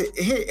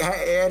hit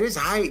at his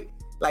height.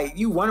 Like,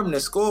 you want him to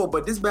score,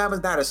 but this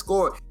Bama's not a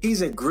scorer.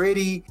 He's a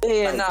gritty,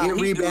 get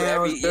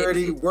rebounds,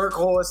 dirty,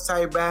 workhorse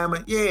type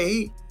Bama.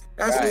 Yeah,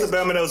 that's right. The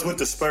Bama that was with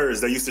the Spurs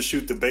that used to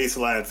shoot the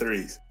baseline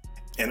threes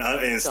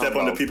and step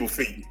on the people's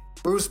feet.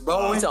 Bruce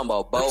Bowen. You talking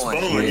about Bowen?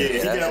 Yeah,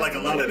 he got like a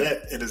lot of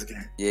that in his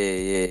game.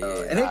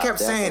 Yeah. And they kept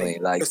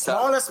saying the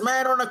smallest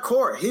man on the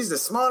court. He's the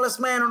smallest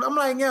man on. I'm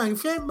like, yo,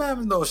 if you ain't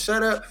Bama, don't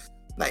shut up.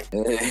 Like,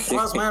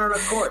 smallest man on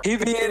the court. He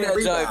be in that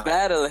joint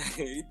battling.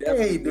 He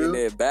definitely be in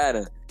there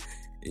battling.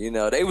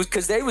 They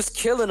was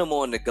killing them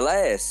on the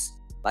glass.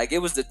 Like, it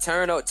was the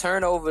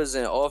turnovers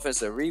and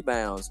offensive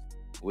rebounds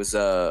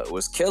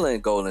was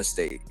killing Golden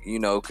State.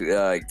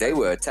 They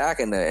were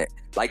attacking that.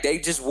 Like, they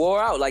just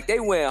wore out. Like, they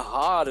went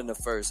hard in the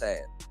first half.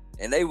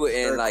 And they were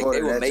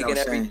making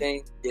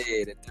everything.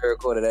 Yeah, the third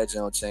quarter that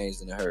jump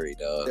changed in a hurry,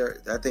 dog.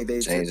 I think they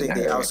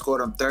outscored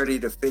them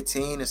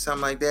 30-15 or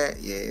something like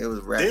that. Yeah, it was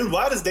rapid. Then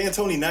why does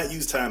D'Antoni not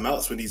use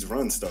timeouts when these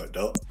runs start,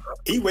 dog?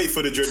 He wait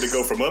for the drip to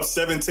go from up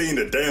 17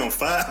 to down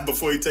 5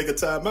 before he take a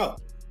timeout.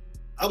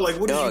 I'm like,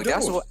 what are you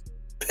doing?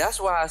 That's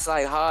why it's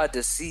like hard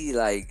to see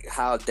like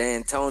how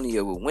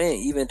D'Antoni would win,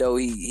 even though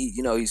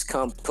he's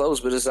come close,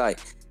 but it's like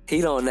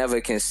he don't never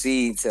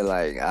concede to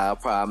like I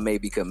probably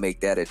maybe could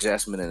make that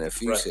adjustment in the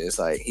future. Right. It's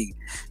like he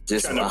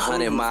just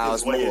 100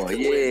 miles more.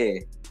 Yeah.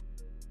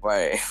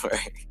 Right.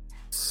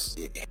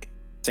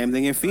 Same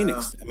thing in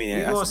Phoenix. I mean,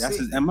 that's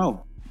his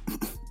MO.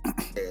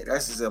 Yeah,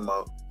 that's his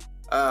MO.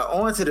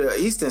 On to the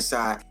eastern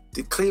side,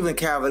 the Cleveland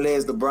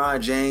Cavaliers, LeBron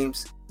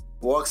James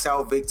walks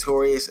out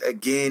victorious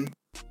again.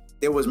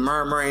 There was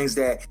murmurings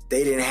that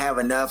they didn't have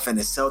enough and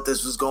the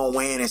Celtics was going to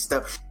win and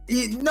stuff.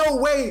 No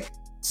way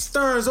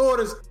Stern's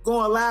orders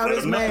going to allow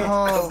this man,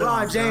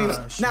 LeBron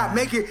James, not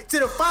make it to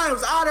the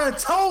finals. I done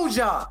told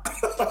y'all.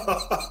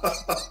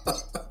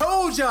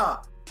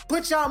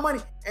 Put y'all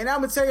money. And I'm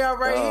going to tell y'all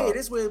right here,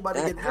 this way about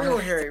to get real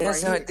hairy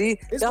right here.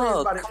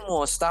 Come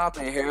on, stop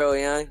it, Harold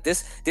Young.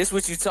 This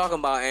what you talking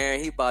about, Aaron.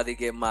 He about to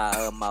get my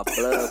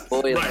blood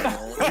boiling. Right.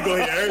 You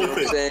going to hear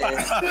everything.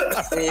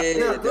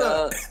 Yeah,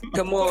 dog.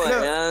 Come on,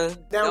 Young.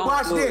 Now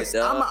watch this. This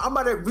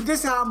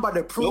is how I'm about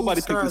to prove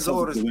Stern's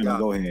orders to y'all.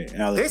 Go ahead.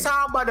 This is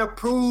how I'm about to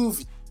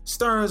prove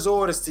Stern's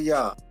orders to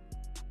y'all.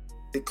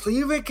 The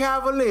Cleveland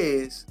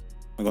Cavaliers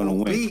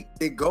will beat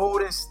the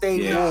Golden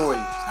State Warriors.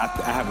 I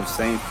have the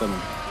same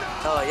feeling.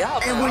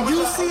 And when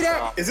you see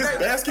that, is this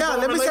basketball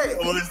related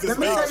or is this Let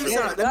me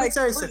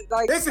tell you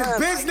something. This is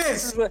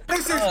business.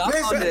 This is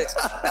business.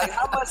 Like,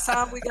 how much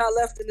time we got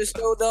left in the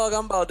show, dog?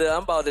 I'm about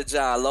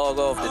to log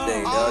off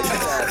today, dog.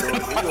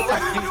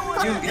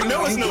 You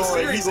know it's no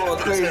series going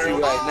crazy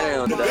right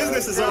now. The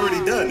business is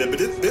already done. The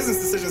business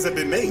decisions have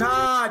been made.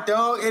 Nah,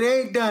 dog, it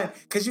ain't done.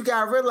 Because you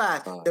got to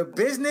realize the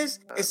business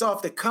is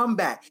off the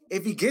comeback.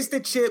 If he gets the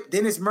chip,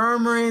 then it's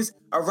murmurings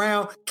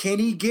around, can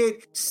he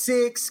get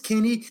 6?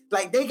 Can he,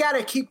 like, they got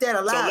to keep that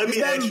alive. He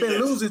hasn't been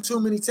losing too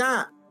many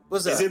times.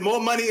 What's up? Is it more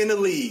money in the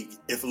league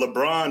if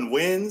LeBron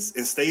wins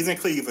and stays in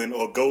Cleveland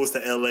or goes to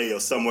LA or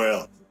somewhere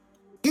else?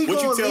 He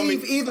gonna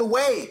leave either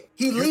way.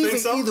 He leaving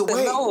either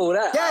way. No,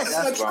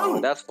 that's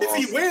wrong. That's false.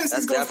 If he wins,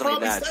 he's gonna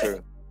probably not stay.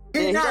 True.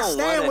 He's not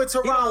staying with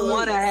Toronto. He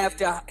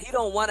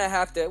don't want to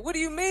have to. What do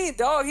you mean,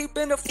 dog? He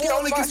been the He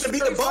only gets to be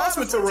the boss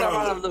with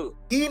Toronto.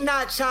 He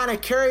not trying to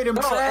carry them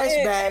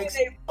trash bags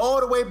all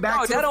the way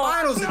back to the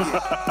finals again.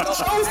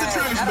 Chose the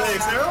trash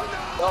bags, Harold.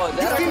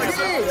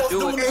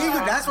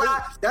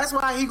 That's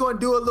why he gonna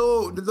do a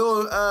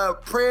little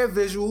prayer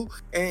visual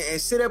and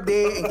sit up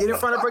there and get in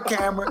front of a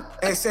camera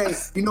and say,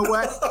 you know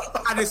what?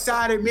 I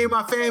decided, me and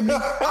my family,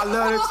 I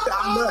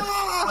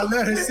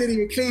love the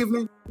city of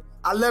Cleveland.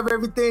 I love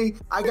everything.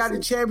 I got the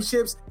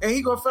championships, and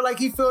he gonna feel like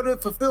he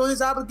fulfill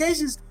his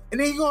obligations, and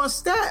then he gonna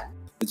step.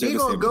 He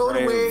gonna go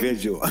the way.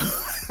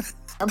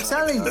 I'm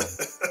telling you.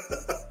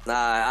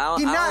 Nah,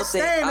 he's not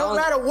staying no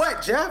matter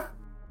what, Jeff.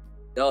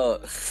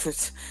 Dog.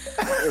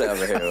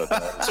 Whatever, Harold.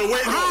 So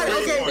wait.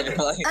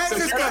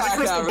 Since you got the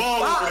crystal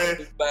ball,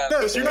 man.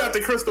 Since you got the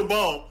crystal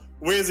ball,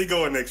 where's he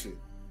going next year?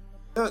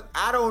 Look,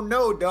 I don't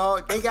know,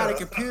 dog. They got a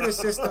computer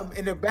system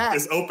in the back.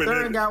 It's open.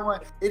 Stern got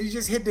one. He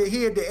just hit the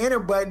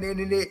enter button and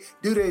then they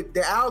do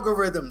the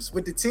algorithms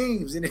with the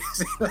teams, and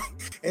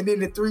then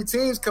the 3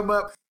 teams come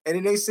up and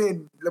then they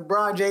send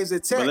LeBron James a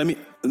text. But let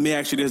me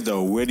ask you this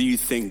though: where do you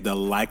think the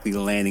likely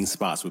landing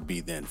spots would be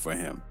then for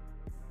him?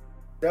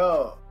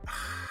 Dog,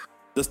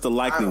 Just the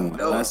likely one.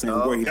 know, Not saying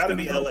dog. where he's Gotta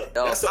gonna be go. LA.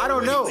 No, That's the I don't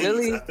only know. teams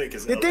Really? I think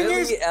is The LA. thing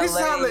Philly, is, this is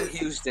how LA, the-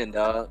 Houston,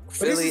 dog. But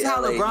Philly, this is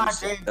how LA, LeBron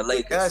Houston, James the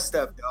Lakers. does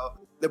stuff, dog.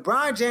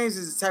 LeBron James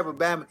is the type of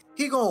Batman.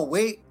 He gonna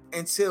wait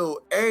until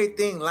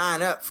everything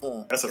line up for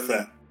him. That's a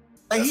fact.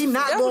 Like he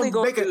not Definitely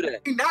gonna make gonna a do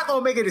that. he not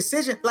gonna make a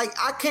decision. Like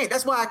I can't.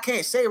 That's why I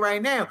can't say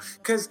right now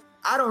because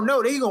I don't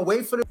know. They gonna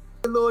wait for the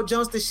little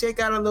Jones to shake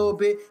out a little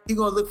bit. He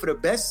gonna look for the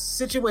best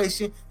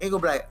situation and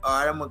gonna be like, all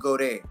right, I'm gonna go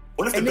there.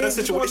 What if the And then best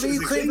he gonna situation is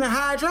leave in Cleveland Cleveland?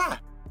 high dry.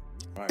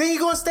 Right. Then he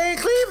gonna stay in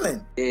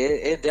Cleveland. Yeah,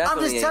 it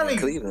definitely just ain't telling in you.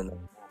 Cleveland.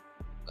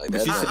 Like,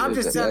 But you said I'm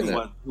just telling you.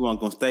 he wasn't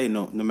gonna stay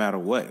no matter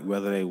what,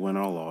 whether they win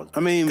or lose. I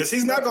mean, Because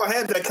he's not gonna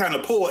have that kind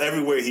of pull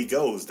everywhere he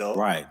goes, though.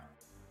 right.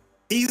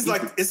 He's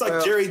like it's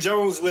like Jerry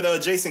Jones with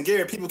Jason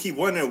Garrett. People keep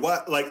wondering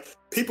why. Like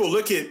people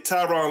look at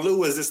Tyronn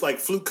Lue as this like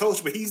fluke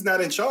coach, but he's not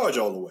in charge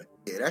all the way.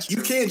 Yeah, that's You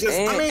true. can't just.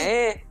 And, I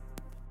mean-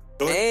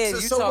 Go ahead.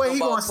 and you So where talking he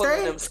about gonna putting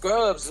stay? them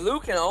scrubs.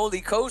 Luke can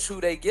only coach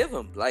who they give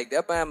him. Like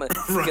that Bama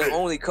Right. can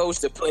only coach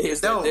the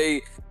players No. that they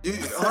You,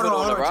 put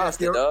on the Jeff,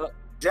 roster, dog.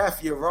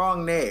 Jeff, you're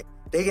wrong there.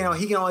 He can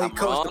only I'm coach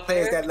the wrong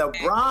players there? that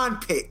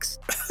LeBron picks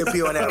to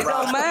be on that It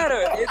roster. don't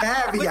matter. What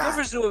Caveat.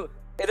 difference do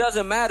it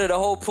doesn't matter. The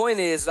whole point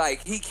is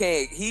like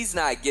he's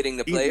not getting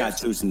the He's players. not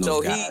choosing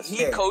So those guys.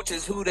 he Yeah.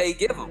 coaches who they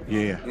give him.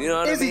 Yeah. You know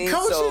what Is I mean? he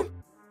coaching? So,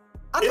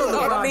 I Yeah, thought no,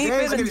 LeBron I mean, he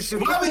James been in- could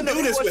shoot. Why we He's been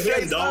do this in with four him,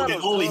 straight dog, and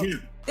finals, only dog.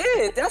 him?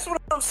 Yeah, that's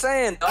what I'm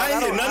saying, dog. I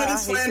ain't hear none of I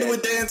this hate slander that.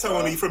 with Dan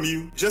Tony from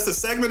you. Just a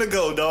segment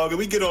ago, dog, and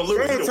we get on Lou.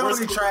 Dan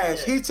Tony trash.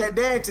 He said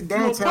Dan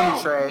Tony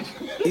trash.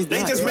 He's They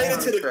not. just made Yeah.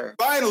 it to the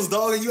finals,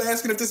 dog, and you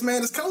asking if this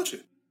man is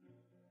coaching.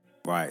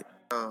 Right.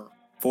 Uh,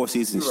 4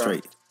 seasons You're right.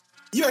 straight.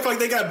 You act like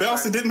they got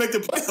bounced and didn't make the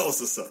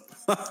playoffs or something.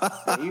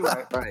 yeah, you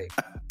right. Right.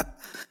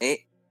 Ain't-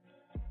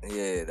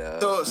 yeah,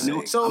 dog.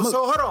 So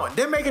hold on.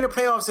 Them making the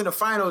playoffs in the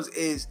finals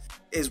is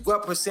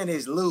what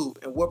percentage Lou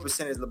and what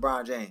percentage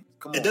LeBron James?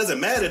 Come on. It doesn't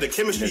matter. The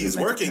chemistry It is doesn't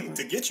make a working difference.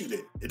 to get you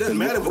there. It doesn't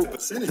matter what the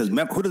percentage Because is.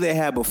 remember, who did they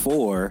have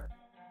before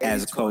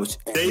as a coach?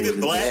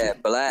 David Black. Yeah,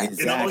 Black.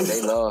 Exactly.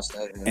 They lost.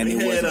 And We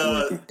it had,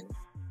 wasn't working.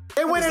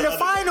 They went in the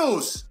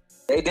finals.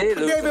 They did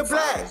lose David the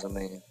Black. finals, I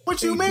mean,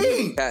 What you they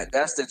mean? did.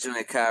 That's the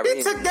joint Kyrie.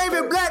 He took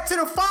David Black to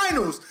the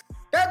finals.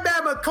 That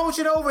man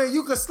coaching over in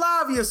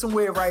Yugoslavia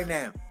somewhere right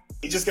now.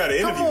 He just got an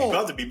interview. Come on. He's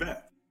about to be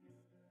back.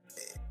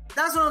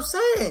 That's what I'm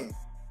saying.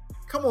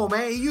 Come on,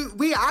 man.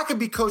 I could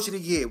be coach of the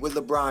year with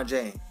LeBron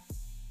James.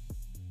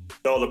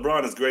 No,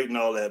 LeBron is great and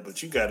all that,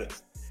 but you got it.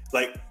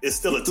 Like, it's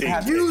still a team.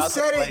 You Other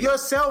said it players.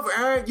 yourself,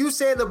 Aaron. You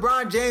said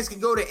LeBron James can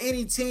go to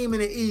any team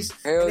in the East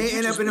Hell, and they you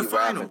end just up in the be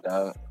rapping, final.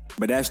 dog.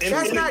 But that's true.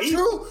 That's in the not East.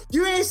 true.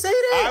 You ain't say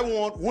I that.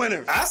 want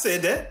winners. I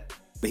said that.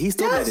 But he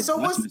still Yes, made so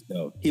what's- adjustments,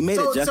 though. He made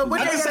so adjustments. what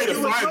I didn't they say gotta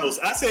the do is- finals.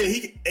 I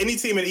said any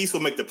team in the East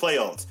will make the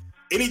playoffs.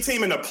 Any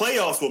team in the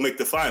playoffs will make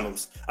the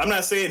finals. I'm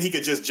not saying he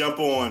could just jump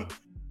on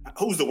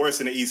who's the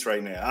worst in the East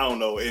right now. I don't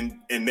know, and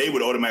they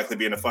would automatically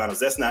be in the finals.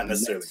 That's not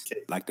necessarily the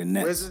case. Like the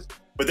Nets. Wizards.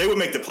 But they would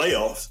make the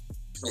playoffs.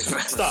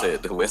 Stop.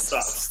 Said the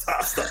Wizards.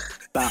 Stop.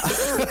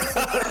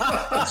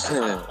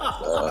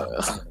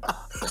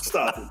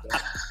 Stop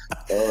it.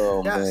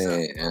 Oh Yeah,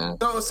 man.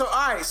 So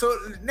all right. So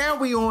now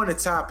we on the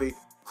topic.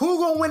 Who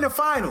gonna win the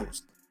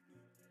finals?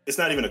 It's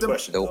not even a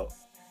question, Nope.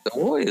 though. The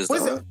Warriors.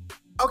 What's Though. it?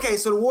 Okay,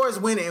 so the Warriors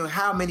win in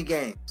how many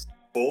games?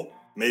 4,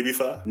 maybe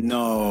 5.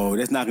 No,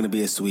 that's not going to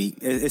be a sweep.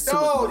 It's too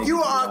much No, money you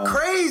to are go.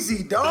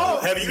 crazy,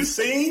 dog. Have you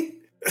seen?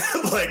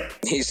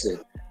 Like, He said,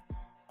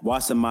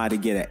 Watch somebody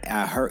get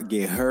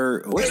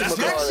hurt. "What's That's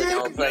the call that Ejection,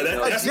 don't play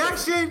no that's-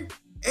 ejection,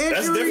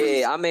 different. injury.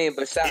 Yeah, I mean,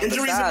 besides injuries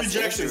and besides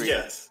rejections, injury,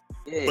 yes.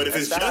 yeah, But if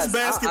it's besides- just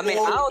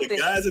basketball, I don't the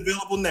think. guys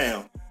available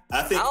now,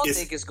 I think I don't it's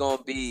think it's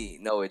gonna be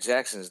no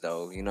ejections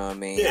though. You know what I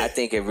mean? Yeah. I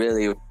think it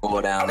really will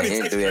boil down How to many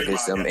injury if takes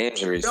it's some Draymond got?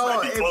 injuries. Might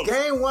Dog, be if close.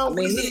 game I one,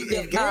 mean, we he, see,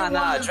 if nah, game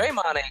one,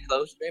 Draymond ain't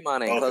close.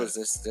 Draymond ain't Okay. close.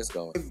 This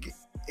going.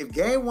 if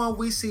game one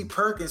we see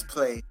Perkins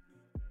play,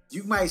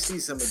 you might see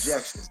some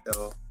ejections,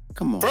 though.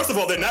 Come on. First of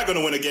all, they're not going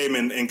to win a game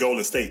in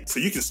Golden State, so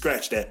you can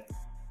scratch that.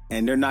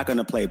 And they're not going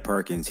to play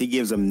Perkins. He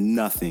gives them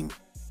nothing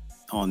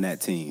on that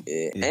team.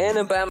 Yeah. And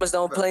the Bama's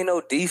don't play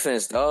no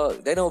defense,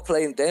 dog. They don't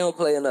play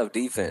enough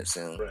defense.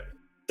 And Right.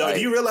 Dog, Like-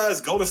 do you realize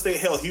Golden State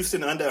held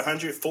Houston under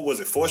 100 for, was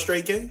it 4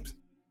 straight games?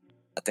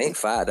 I think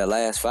the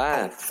last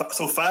 5.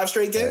 So 5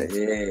 straight games?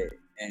 Yeah.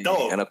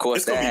 Dog, And of course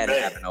it's gonna that be hadn't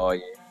bad. happened all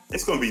year.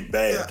 It's going to be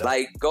bad. dog.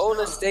 Like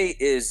Golden State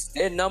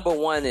they're number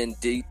one in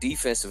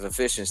defensive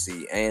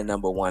efficiency and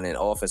number one in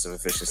offensive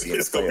efficiency in the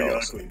It's going to be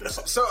playoffs. ugly, dog.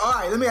 So, all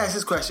right, let me ask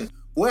this question: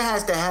 what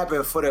has to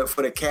happen for the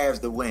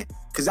Cavs to win?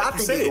 Because I You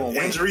think said they're gonna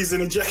win. injuries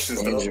and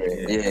injections, dog.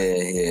 Injury.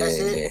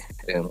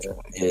 That's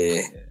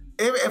Yeah.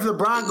 If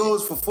LeBron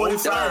goes for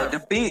 45,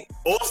 The beat.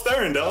 Or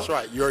Stern, dog. That's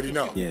right. You already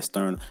know. Yeah,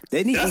 Stern.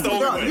 They need. That's the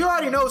only Yo, way. you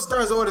already know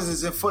Stern's orders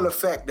is in full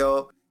effect,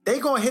 dog. They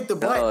gonna hit the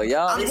button.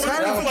 y'all- I'm I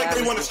telling feel you. like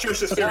they want to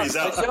stretch the series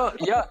out. So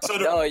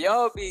the-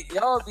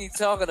 Y'all be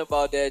talking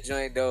about that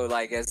joint though,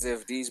 like as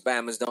if these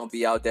Bammers don't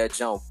be out there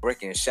jump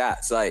bricking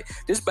shots. Like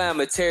this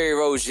Bama Terry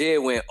Rozier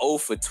went 0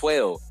 for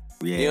 12.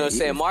 Yeah, You know what I'm he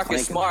saying? was Marcus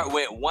flanking Smart them.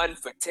 went 1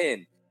 for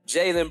 10.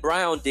 Jaylen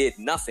Brown did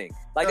nothing.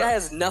 Like, that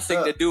has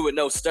nothing to do with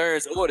no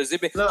Stearns orders.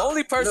 The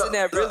only person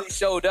that really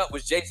showed up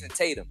was Jason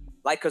Tatum.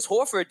 Like, because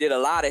Horford did a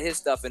lot of his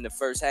stuff in the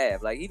first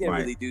half. Like, he didn't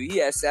really do. He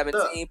had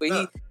 17,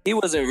 but he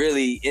wasn't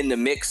really in the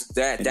mix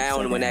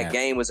down when that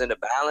game was in the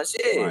balance.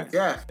 Yeah. Right.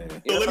 Yeah.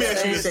 So let me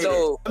ask you this.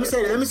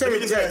 Let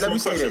me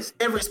say this.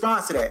 In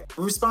response to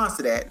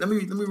that, let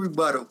me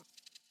rebuttal.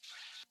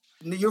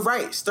 You're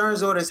right.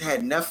 Stearns orders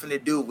had nothing to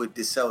do with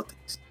the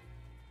Celtics.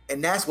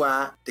 And that's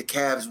why the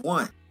Cavs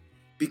won.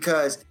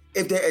 Because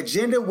if the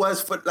agenda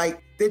was the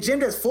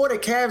agenda is for the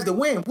Cavs to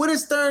win, what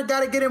does Stearns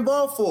got to get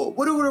involved for?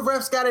 What do the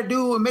refs got to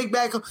do and make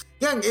back?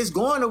 Young, it's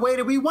going the way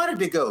that we wanted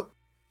to go.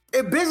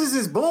 If business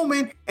is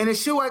booming and the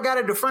shoe I got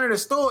at the front of the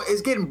store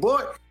is getting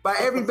bought by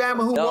every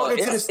Bama who walk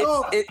into the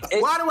store,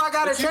 why do I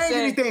got to change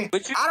anything?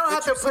 I don't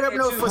have to put up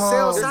no for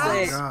sale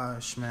signs. Oh,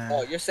 gosh, man.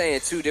 Oh, you're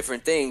saying two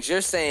different things. You're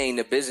saying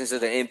the business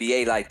of the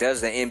NBA, like, does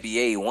the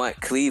NBA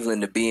want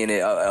Cleveland to be in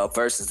it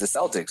versus the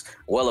Celtics?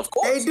 Well, of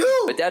course. They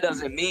do. But that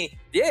doesn't mean,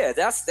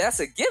 that's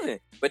a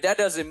given. But that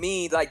doesn't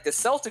mean, like, the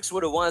Celtics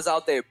were the ones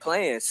out there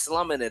playing,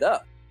 slumming it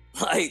up.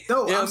 Like,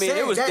 no, you know what I mean?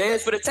 It was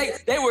dance for the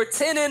take. They were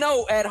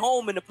 10-0 at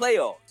home in the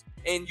playoffs.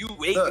 And you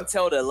wait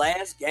until the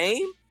last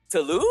game to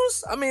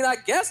lose? I mean, I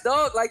guess,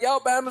 dog. Like, y'all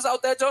Bama's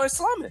out there joint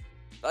slumming.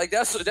 Like,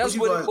 that's what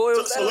it boils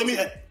down. So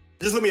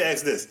let me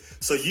ask this.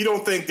 So you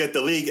don't think that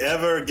the league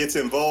ever gets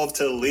involved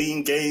to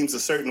lean games a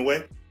certain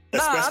way?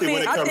 Especially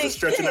when it comes to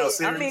stretching out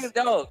series? I mean,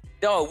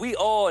 dog, we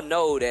all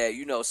know that,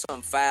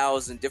 some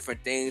fouls and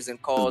different things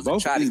and calls and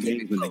try to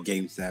get it in the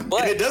game 7.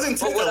 And it doesn't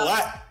take a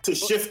lot to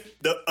shift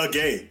a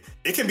game.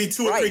 It can be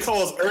 2 or 3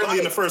 calls early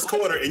in the first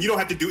quarter, and you don't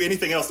have to do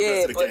anything else the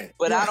rest of the game.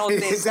 But I don't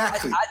think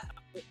exactly.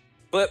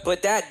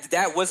 But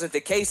that wasn't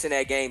the case in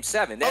that game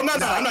 7. I'm not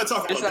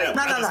talking about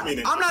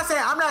that.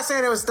 I'm not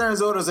saying there was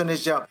Stearns orders in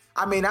this jump.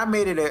 I mean, I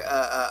made it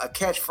a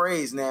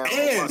catchphrase now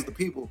amongst the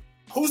people.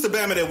 Who's the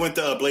Bama that went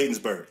to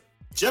Bladensburg?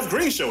 Jeff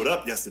Green showed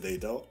up yesterday,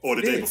 though, or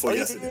the day before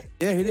yesterday.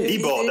 Yeah, he did. He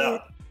balled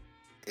out.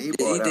 He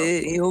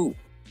did. He hooped.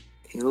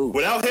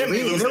 Without him,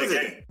 he lose that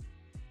game.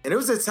 And it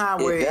was a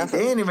time where they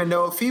didn't even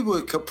know if he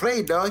could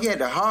play, dog. He had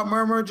the heart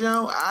murmur,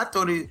 Joe. I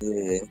thought he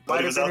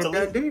might have been in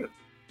that deal.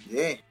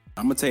 Yeah.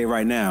 I'm gonna tell you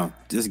right now,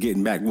 just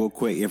getting back real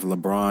quick, if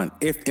LeBron,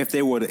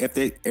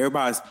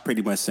 everybody's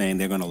pretty much saying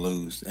they're gonna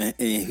lose. And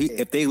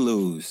if they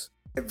lose,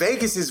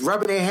 Vegas is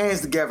rubbing their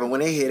hands together when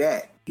they hear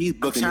that. He's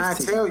booking his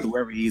ticket to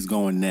wherever he's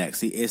going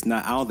next. It's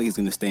not. I don't think he's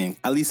going to stay in.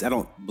 At least I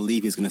don't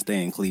believe he's going to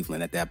stay in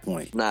Cleveland at that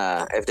point.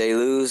 Nah, if they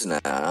lose, I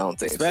don't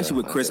think. Especially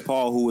with Chris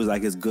Paul, who was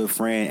like his good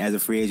friend as a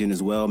free agent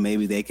as well.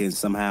 Maybe they can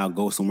somehow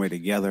go somewhere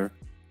together.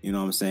 You know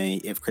what I'm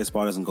saying? If Chris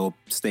Paul doesn't go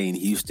stay in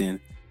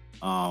Houston,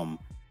 but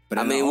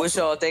what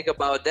y'all think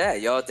about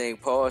that? Y'all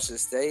think Paul should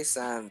stay,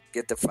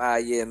 get the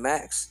 5-year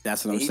max?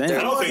 That's what I'm saying.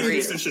 I don't think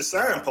Houston should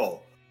sign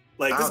Paul.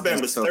 Like, this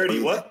man was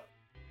 30. What?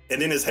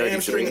 And then his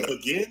hamstring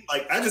again.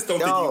 Like, I just don't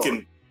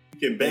think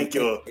you can bank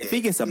your. If he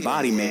gets a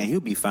body, man,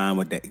 he'll be fine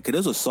with that. Because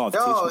those are soft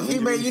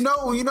tissue. You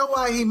know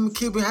why he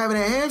keep having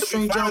a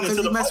hamstring, Joe? Because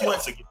he messing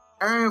with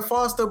Aaron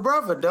Foster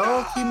brother,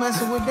 dog. He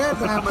messing with that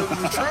behind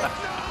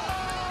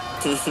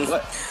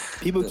What?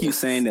 People keep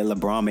saying that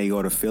LeBron may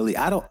go to Philly.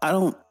 I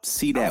don't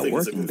see that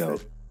working though.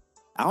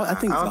 I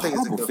think it's a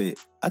horrible fit.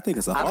 I think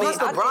it's a horrible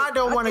fit. LeBron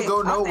don't want to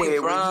go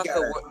nowhere.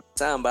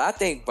 But I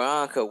think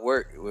Bron could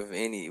work with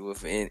anything.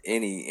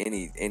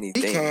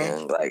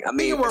 Like, I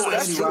mean, you know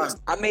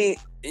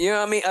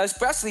what I mean?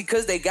 Especially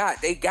because they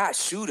got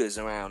shooters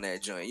around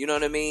that joint. You know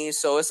what I mean?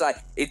 So it's like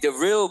the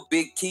real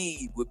big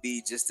key would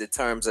be just in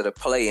terms of the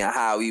play and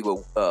how he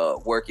would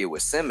work it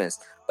with Simmons.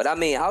 But I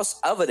mean,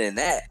 other than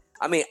that,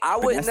 I mean, I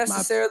wouldn't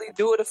necessarily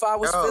do it if I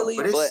was Philly.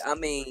 But I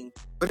mean,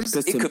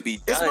 it could be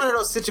done. It's one of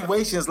those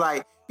situations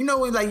like,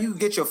 when like you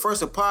get your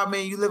first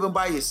apartment, you living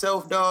by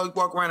yourself, dog, you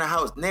walk around the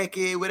house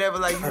naked, whatever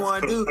like you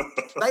want to do.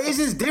 Like, it's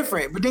just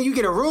different. But then you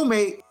get a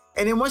roommate,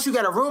 and then once you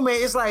got a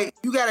roommate, it's like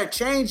you got to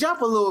change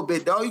up a little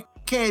bit, dog. You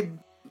can't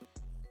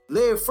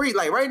live free.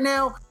 Like right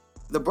now,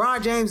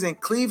 LeBron James in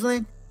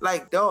Cleveland,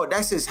 like, dog,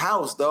 that's his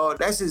house, dog.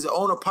 That's his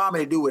own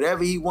apartment to do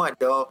whatever he want,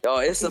 dog.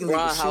 Dog, it's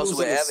LeBron's house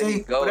wherever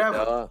he goes,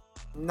 dog.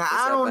 Nah,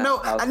 I don't know.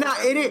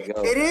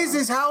 It is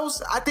his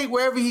house. I think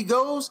wherever he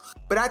goes,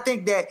 but I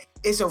think that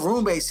it's a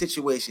roommate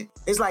situation.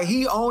 It's like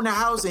he own the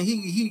house and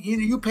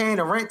you paying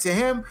the rent to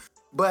him,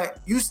 but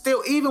you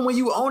still, even when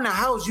you own the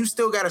house, you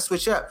still got to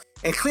switch up.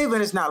 And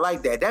Cleveland is not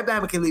like that. That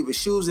Bama can leave his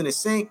shoes in the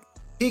sink.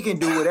 He can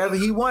do whatever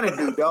he want to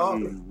do,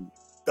 dog.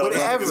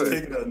 Whatever.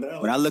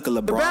 When I look at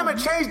LeBron, the Bama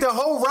changed the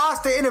whole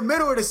roster in the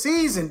middle of the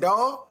season,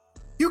 dog.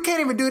 You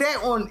can't even do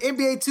that on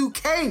NBA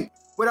 2K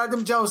without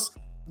them Jones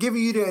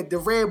giving you the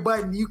red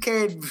button. You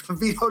can't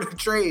veto the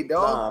trade,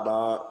 dog. Nah,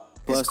 dog.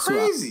 It's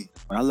crazy.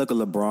 When I look at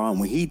LeBron,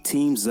 when he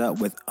teams up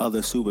with other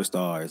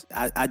superstars,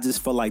 I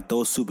just feel like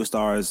those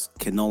superstars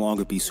can no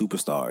longer be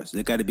superstars.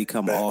 They got to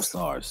become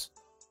all-stars.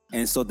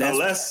 And so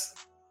that's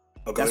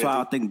why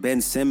I think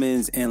Ben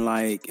Simmons and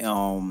like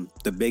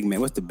the big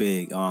man, what's the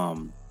big?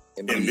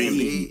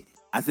 Embiid.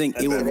 I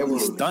think it would really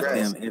stunt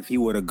them if he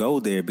were to go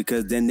there,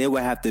 because then they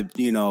would have to,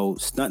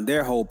 stunt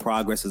their whole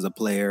progress as a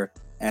player,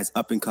 as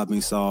up and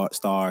coming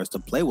stars to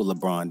play with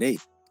LeBron.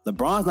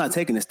 LeBron's not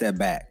taking a step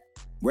back.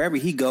 Wherever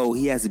he go,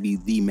 he has to be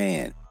the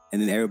man,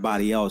 and then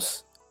everybody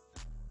else,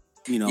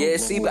 Yeah,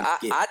 see, but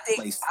I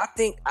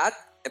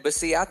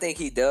think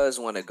he does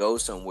want to go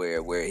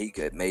somewhere where he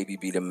could maybe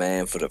be the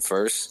man for the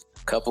first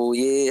couple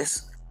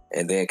years,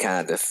 and then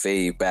kind of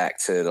fade back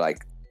to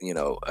like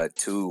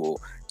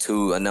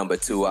a number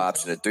two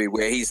option, a three,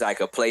 where he's like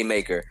a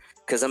playmaker.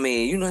 Because I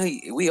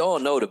mean, we all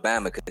know the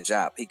Bama could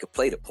job. He could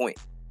play the point,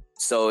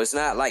 so it's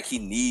not like he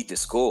need to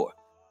score.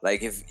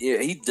 Like if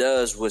he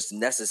does what's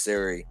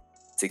necessary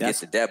to get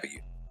the W.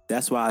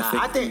 That's why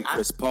I think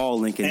Chris Paul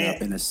linking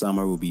up in the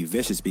summer would be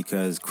vicious,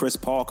 because Chris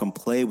Paul can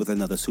play with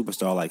another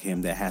superstar like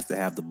him that has to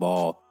have the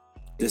ball.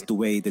 Just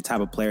the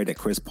type of player that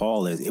Chris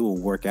Paul is, it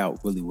will work out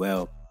really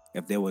well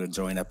if they were to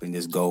join up and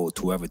just go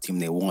to whoever team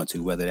they want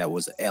to, whether that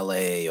was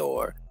LA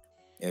or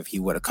if he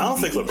would have come. I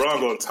don't think LeBron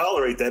going to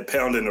tolerate that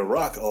pounding the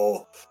rock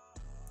all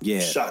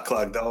shot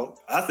clock, dog.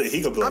 I think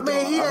he could blow.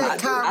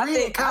 I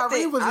mean,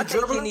 Kyrie was a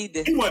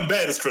dribbler. He wasn't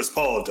bad as Chris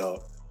Paul,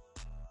 dog.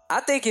 I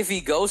think if he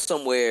goes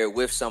somewhere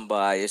with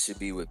somebody, it should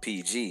be with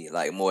PG,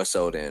 like more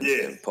so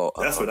than Paul.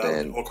 That's what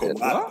I would.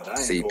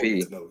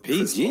 CP.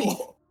 PG.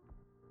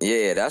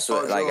 Yeah, that's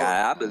what.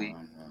 I believe.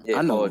 Yeah,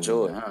 I know Paul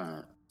George.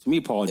 To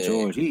me, Paul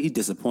George, he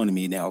disappointed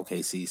me in that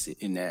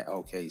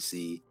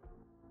OKC.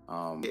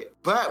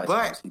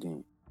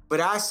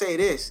 But I say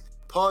this: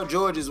 Paul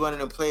George is one of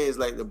the players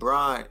like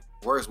LeBron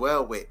works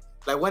well with.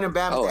 Like when the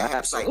Bama,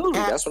 absolutely,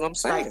 that's what I'm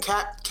saying. Like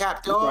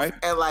capped off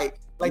and like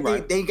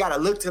they gotta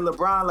look to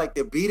LeBron like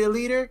the be the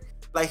leader.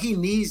 Like he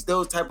needs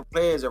those type of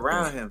players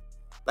around him.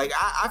 Like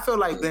I feel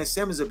like Ben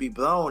Simmons would be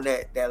blown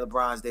that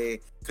LeBron's there,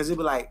 because it'd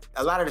be like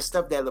a lot of the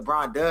stuff that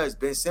LeBron does,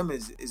 Ben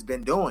Simmons has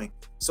been doing.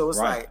 So it's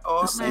like,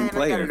 oh man,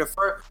 I got to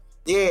defer.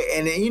 Yeah,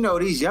 and then,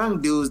 these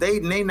young dudes, they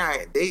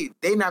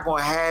not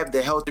gonna have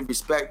the healthy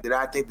respect that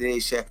I think that they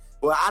should.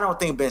 Well, I don't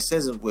think Ben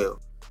Simmons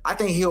will. I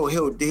think he'll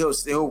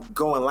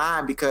go in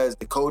line because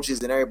the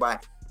coaches and everybody.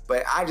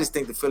 But I just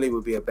think the Philly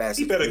would be a bad.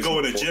 He better go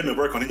in the gym and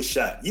work on his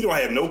shot. You don't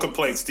have no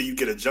complaints till you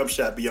get a jump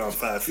shot beyond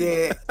 5 feet.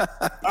 Yeah,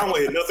 I don't want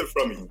to hear nothing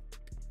from you.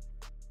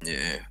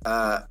 Yeah.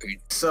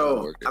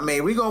 So I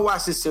mean, we gonna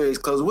watch this series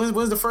close.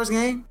 When's the first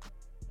game?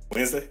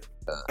 Wednesday.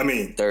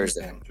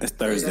 Thursday. It's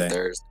Thursday.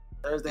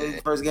 Thursday,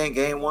 first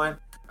game 1.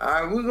 All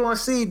right, we're gonna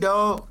see,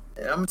 dog.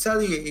 I'm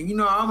telling you,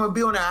 I'm gonna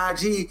be on the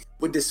IG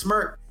with the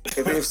smirk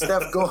if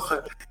Steph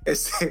going.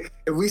 If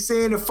we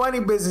seeing the funny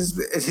business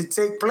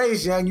take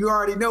place, young, you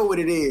already know what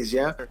it is,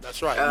 yeah.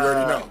 That's right. You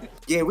already know.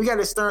 Yeah, we got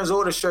the Stearns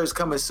Order shirts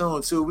coming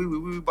soon too.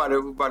 We about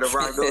to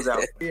rock those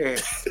out. Yeah.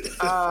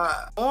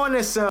 On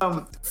to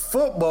some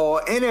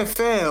football.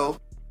 NFL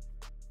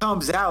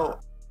comes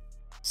out,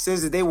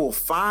 says that they will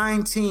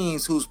fine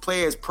teams whose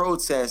players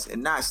protest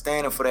and not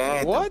standing for the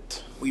anthem.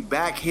 What? We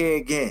back here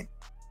again.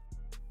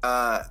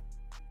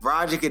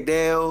 Roger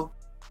Goodell,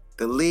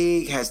 the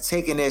league has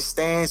taken their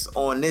stance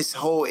on this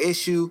whole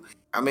issue.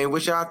 I mean,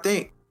 what y'all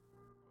think?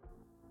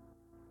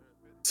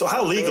 So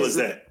how legal is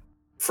that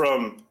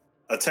from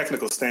a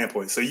technical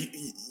standpoint? So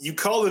you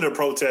call it a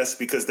protest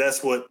because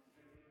that's what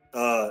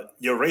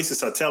your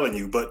racists are telling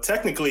you. But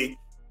technically,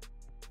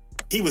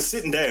 he was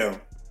sitting down,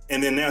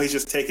 and then now he's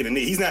just taking a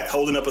knee. He's not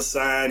holding up a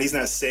sign. He's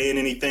not saying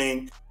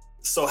anything.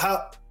 So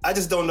I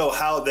just don't know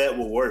how that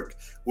will work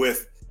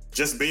with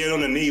just being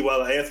on the knee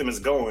while the anthem is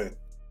going.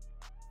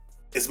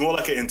 It's more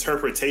like an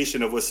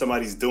interpretation of what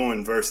somebody's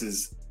doing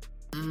versus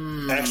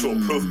actual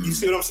proof. You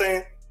see what I'm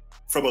saying?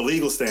 From a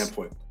legal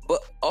standpoint.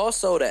 But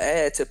also to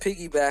add, to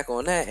piggyback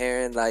on that,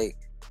 Aaron, like,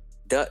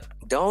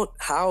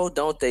 how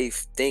don't they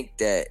think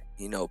that,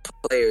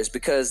 players,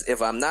 because if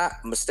I'm not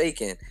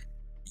mistaken,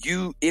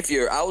 if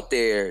you're out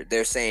there,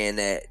 they're saying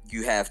that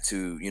you have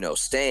to,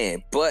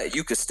 stand, but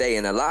you could stay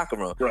in the locker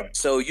room. Right.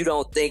 So you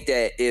don't think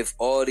that if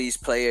all these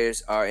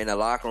players are in the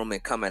locker room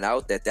and coming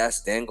out,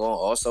 that's then going to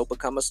also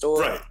become a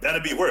story? Right.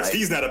 That'd be worse.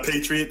 He's not a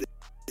patriot.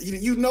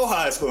 You know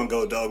how it's going to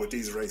go, dog, with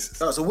these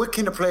racists. So what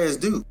can the players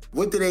do?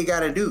 What do they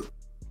got to do?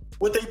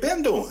 What they've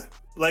been doing.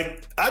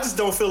 Like, I just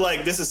don't feel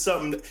like this is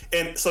something.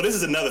 And so this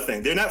is another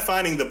thing. They're not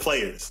finding the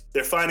players.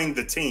 They're finding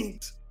the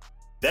teams.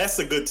 That's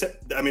a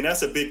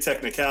that's a big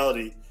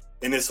technicality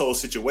in this whole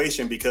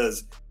situation,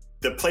 because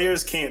the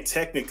players can't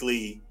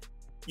technically,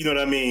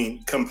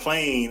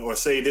 complain or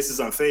say this is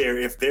unfair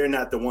if they're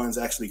not the ones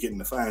actually getting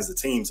the fines. The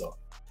teams are.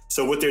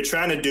 So what they're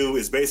trying to do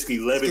is basically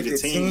levy the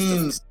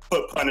teams to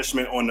put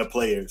punishment on the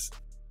players,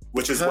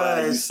 which is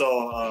why you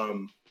saw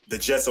the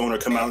Jets owner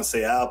come out and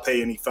say, I'll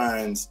pay any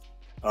fines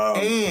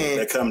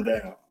that come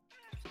down.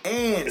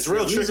 And it's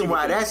real tricky. Reason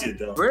why that's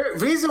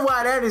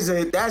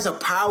a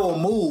power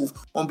move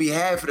on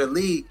behalf of the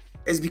league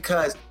is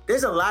because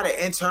there's a lot of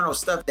internal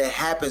stuff that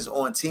happens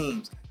on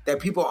teams that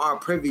people aren't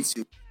privy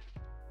to.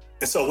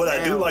 And so what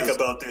I do like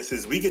about this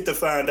is we get to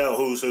find out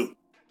who's who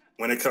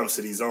when it comes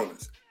to these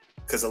owners.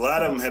 Because a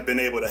lot of them have been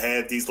able to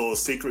have these little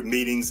secret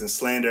meetings and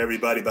slander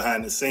everybody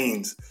behind the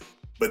scenes.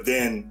 But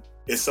then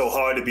it's so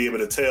hard to be able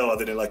to tell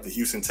other than like the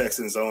Houston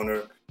Texans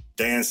owner,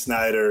 Dan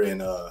Snyder,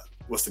 and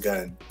what's the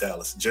guy in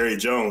Dallas, Jerry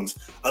Jones.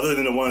 Other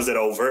than the ones that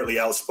are overtly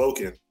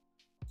outspoken,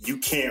 you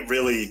don't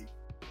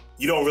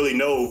really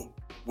know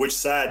which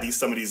side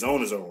some of these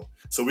owners are on.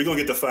 So we're gonna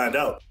get to find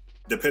out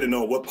depending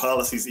on what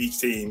policies each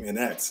team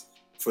enacts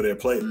for their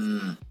players.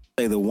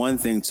 The one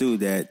thing too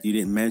that you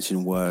didn't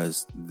mention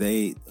was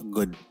the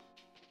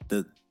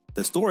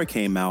story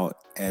came out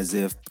as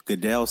if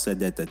Goodell said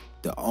that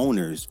the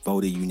owners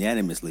voted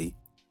unanimously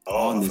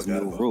on this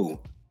new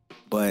rule,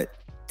 but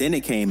then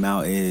it came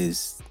out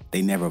is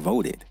they never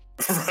voted.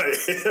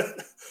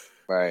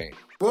 Right.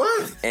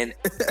 What? And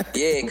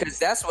yeah, because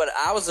that's what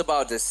I was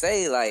about to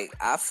say. Like,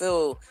 I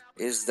feel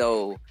as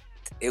though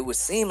it would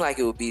seem like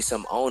it would be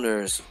some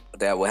owners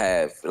that would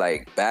have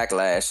like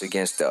backlash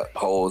against the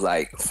whole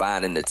like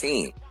finding the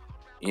team.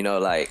 You know,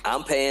 like,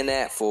 I'm paying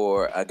that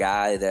for a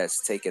guy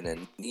that's taking a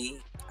knee.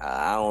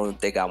 I don't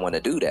think I want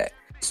to do that.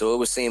 So it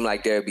would seem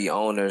like there'd be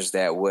owners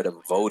that would have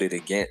voted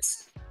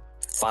against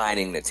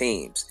finding the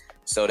teams.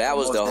 So that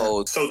was the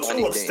whole. So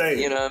two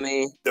abstained. You know what I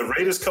mean? The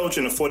Raiders coach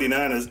and the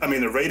 49ers. I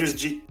mean, the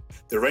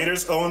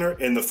Raiders owner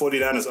and the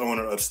 49ers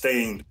owner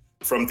abstained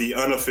from the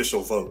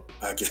unofficial vote,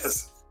 I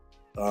guess,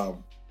 or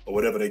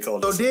whatever they call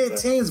it. So did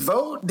teams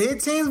vote?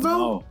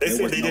 No, They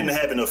said they didn't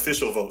have an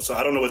official vote, so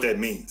I don't know what that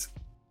means.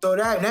 So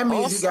that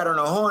means you got on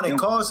the horn and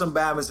called some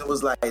Bama's and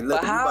was like,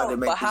 "Look, we about to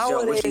make this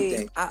jump. What you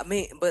think?" I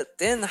mean, but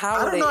then how?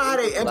 I don't know how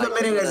they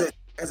implement it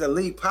as a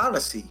league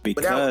policy.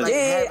 Because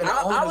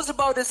I was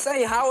about to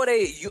say, how are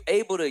they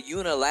able to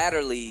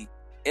unilaterally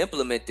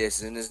implement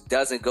this and this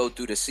doesn't go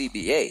through the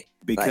CBA?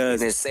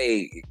 Because and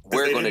say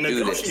we're going to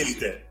do this.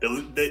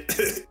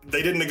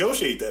 They didn't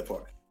negotiate that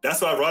part.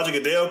 That's why Roger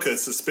Goodell could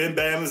suspend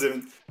Bama's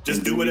and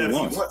just do whatever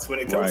he wants when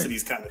it comes to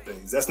these kind of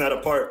things. That's not a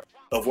part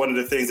of one of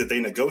the things that they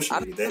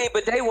negotiated.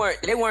 But they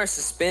weren't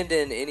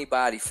suspending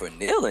anybody for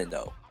kneeling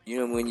though. You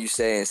know, when you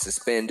saying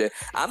suspender,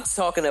 I'm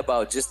talking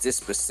about just this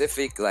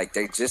specific, like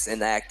they just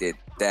enacted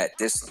that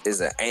this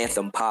is an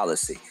anthem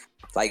policy.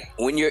 Like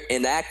when you're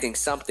enacting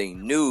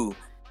something new,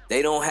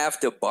 they don't have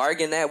to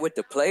bargain that with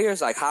the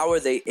players. Like, how are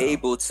they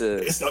able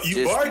to?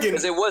 You bargain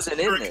because it wasn't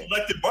in there.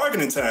 Collective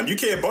bargaining time. You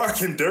can't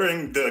bargain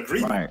during the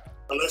agreement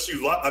unless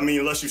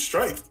you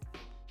strike.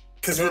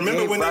 Because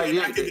remember when they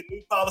enacted the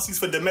new policies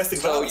for domestic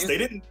violence, they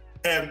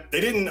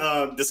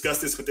didn't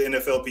discuss this with the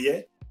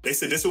NFLPA. They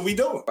said this is what we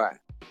doing. Right.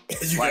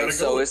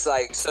 So it's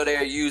like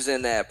they're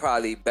using that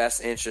probably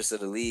best interest of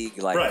the league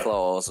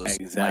clause or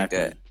something like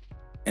that.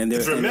 And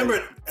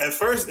remember, at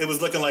first it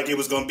was looking like it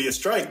was going to be a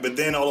strike, but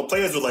then all the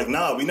players were like,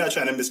 "Nah, we're not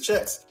trying to miss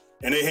checks,"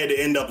 and they had to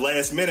end up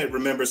last minute.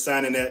 Remember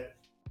signing that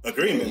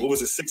agreement? What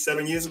was it,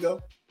 6-7 years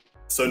ago?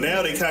 So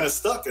now they kind of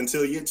stuck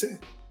until year 10.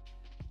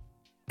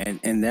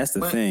 And that's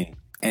the thing.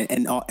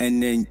 And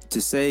then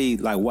to say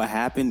like what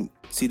happened.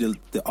 See,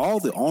 all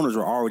the owners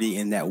were already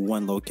in that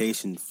one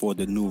location for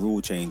the new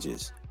rule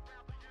changes.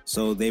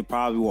 So they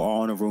probably were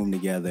all in a room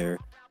together.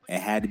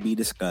 It had to be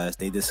discussed.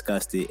 They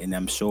discussed it, and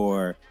I'm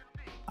sure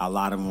a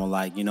lot of them were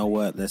like, you know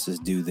what, let's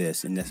just do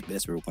this, and that's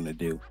what we're going to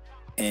do.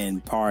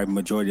 And probably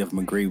majority of them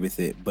agree with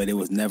it, but it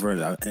was never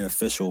an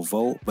official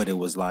vote, but it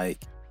was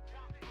like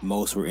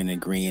most were in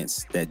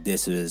agreement that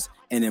this is,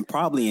 and then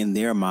probably in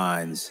their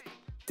minds,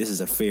 this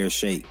is a fair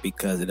shake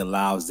because it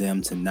allows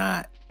them to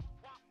not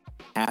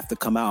have to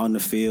come out on the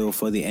field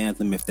for the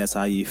anthem if that's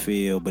how you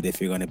feel, but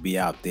if you're going to be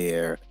out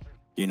there,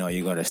 you know,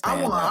 you're going to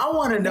stand up. I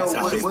want to know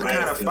what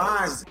kind of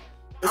fines.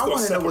 I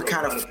want to know what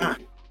kind of fines.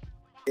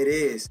 It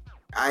is.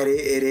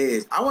 It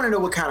is. I want to know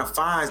what kind of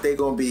fines they're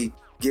going to be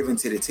giving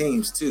to the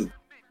teams too.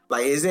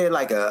 Like, is there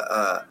like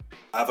a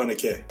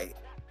 $500K?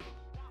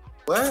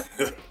 What?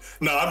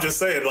 No, I'm just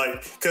saying,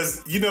 like,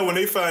 because you know when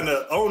they find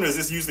the owners,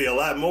 it's usually a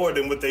lot more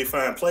than what they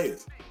find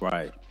players.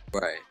 Right.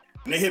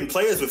 And they're hitting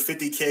players with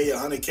 $50K,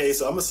 $100K.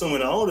 So I'm assuming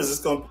the owners it's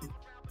going to be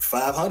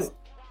 $500.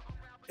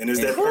 And is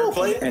that per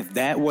player? If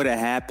that would have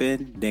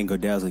happened, then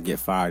Goodell's would get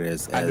fired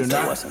as I do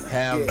not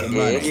have the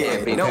money.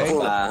 Yeah, be no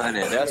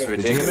 $500. That's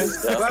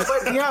ridiculous.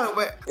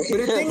 but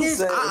the thing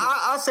is,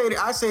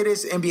 I say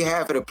this in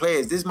behalf of the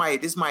players. This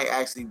might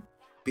actually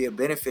be a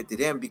benefit to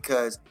them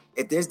because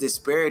if there's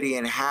disparity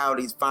in how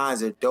these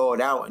fines are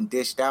doled out and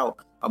dished out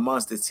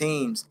amongst the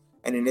teams,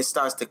 and then it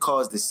starts to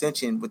cause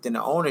dissension within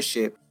the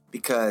ownership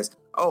because,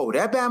 oh,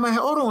 that Bama,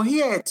 hold on, he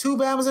had 2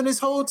 Bamas on his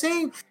whole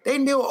team. They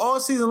kneeled all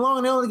season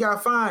long. They only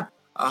got fined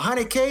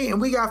 $100K,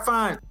 and we got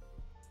fined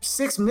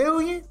 $6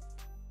 million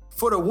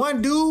for the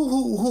one dude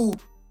who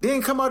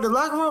didn't come out the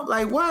locker room.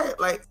 Like what?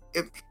 Like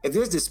if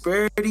there's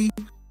disparity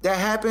that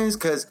happens,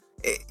 because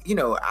you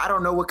know, I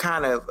don't know what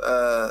kind of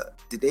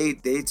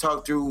did they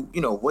talk through,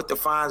 you know, what the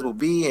fines will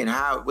be and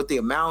what the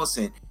amounts,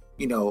 and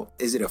you know,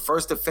 is it a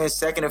first offense,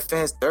 second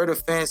offense, third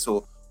offense,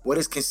 or what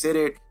is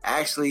considered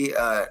actually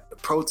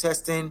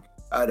protesting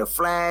the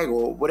flag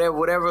or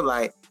whatever.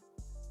 Like,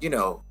 you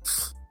know,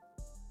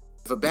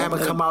 if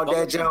Bama come out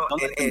that jump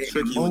and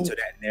contribute to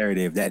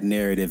that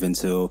narrative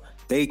until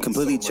they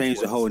completely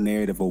changed the whole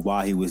narrative of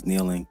why he was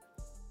kneeling,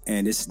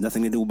 and it's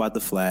nothing to do about the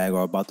flag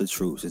or about the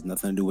troops. It's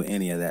nothing to do with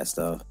any of that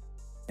stuff.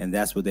 And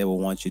that's what they will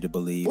want you to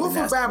believe. What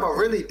if Bama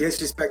really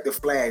disrespect the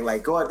flag?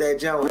 Like, go out there,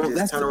 Joe, and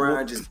just turn around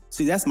and just...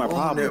 See, that's my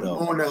problem, though.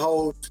 On the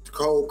whole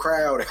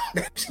crowd.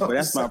 But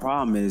that's my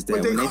problem is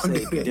that when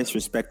they say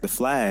disrespect the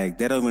flag,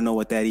 they don't even know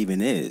what that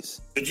even is.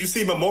 Did you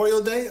see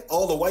Memorial Day?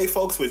 All the white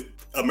folks with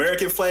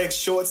American flag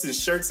shorts and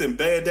shirts and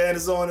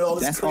bandanas on and all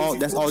this crazy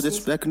That's all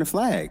disrespecting the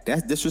flag.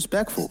 That's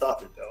disrespectful.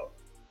 Stop it, dog.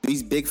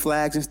 These big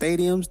flags in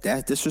stadiums,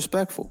 that's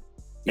disrespectful.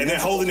 And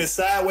then holding it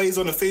sideways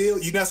on the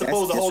field, you're not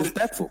supposed to hold it.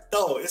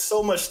 No, it's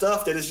so much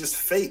stuff that is just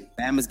fake.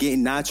 Bama's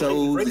getting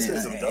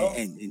nachos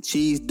and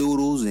cheese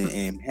doodles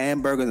and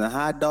hamburgers and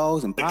hot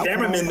dogs and popcorn.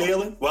 The cameramen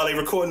kneeling while they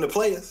recording the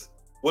players.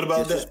 What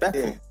about that?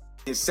 Yeah.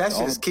 His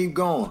sessions keep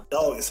going.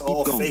 No, it's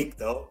all fake,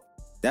 though.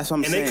 That's what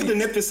I'm saying. And they could have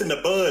nipped this in the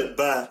bud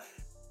by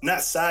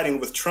not siding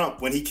with Trump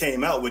when he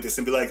came out with this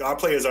and be like, our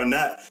players are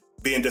not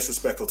being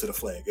disrespectful to the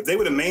flag. If they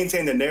would have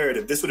maintained the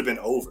narrative, this would have been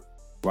over.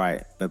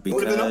 Right, but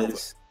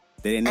because...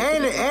 And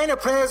the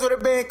players would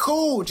have been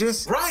cool,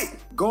 just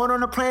going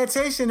on the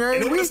plantation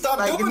every week. Stop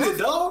doing it,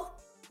 dog.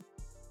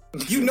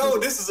 You know,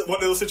 this is one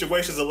of those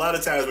situations a lot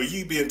of times where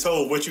you being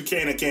told what you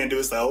can and can't do.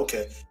 It's like,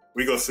 okay,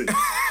 we gonna see.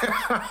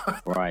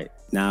 Right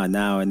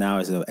now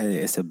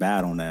it's a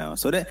battle now.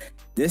 So that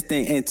this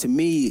thing, and to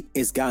me,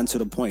 it's gotten to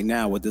the point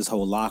now with this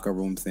whole locker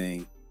room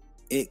thing.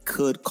 It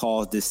could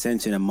cause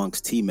dissension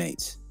amongst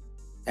teammates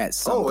at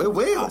some point, it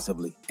will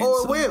possibly.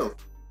 It will.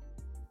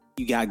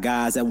 You got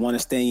guys that want to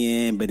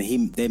stay in, but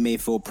they may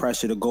feel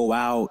pressure to go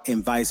out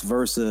and vice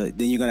versa.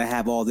 Then you're going to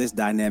have all this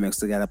dynamics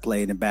that got to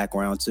play in the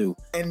background too.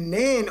 And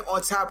then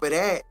on top of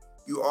that,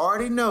 you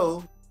already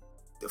know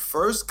the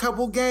first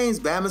couple games,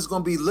 Bama's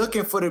going to be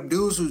looking for the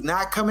dudes who's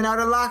not coming out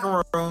of the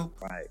locker room.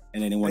 Right.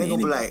 And then they're going to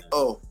be like,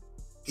 oh,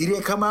 he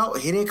didn't come out.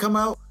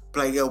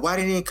 But like, yo, why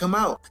didn't he come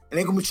out? And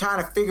they're going to be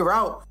trying to figure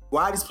out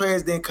why these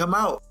players didn't come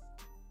out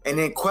and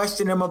then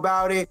question them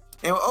about it.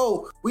 And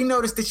we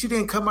noticed that you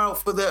didn't come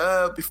out for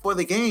the before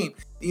the game.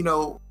 You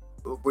know,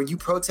 were you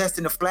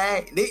protesting the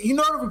flag? The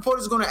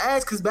reporters are going to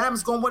ask because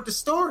Bama's going to want the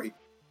story.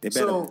 They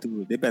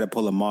better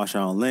pull a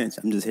Marshawn Lynch.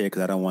 I'm just here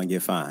because I don't want to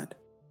get fined.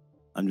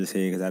 I'm in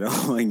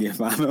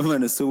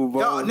the Super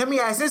Bowl. No, let me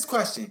ask this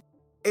question: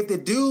 if the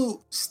dude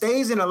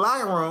stays in the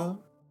locker room,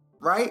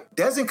 right,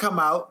 doesn't come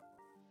out,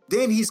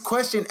 then he's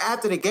questioned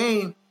after the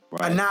game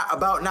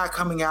about not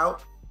coming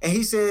out, and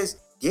he says,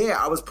 "Yeah,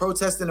 I was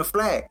protesting the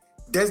flag."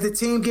 Does the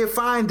team get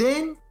fined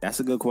then?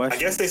 That's a good question.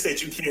 I guess they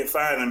said you can't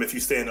fine them if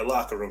you stay in the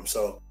locker room.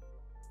 So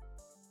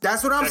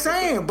that's what I'm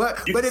saying.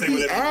 But if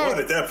he asks,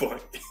 at that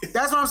point,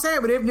 that's what I'm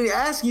saying. But if they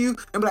ask you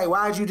and be like,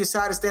 "Why did you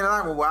decide to stay in the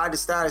locker room?" Well, I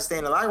decided to stay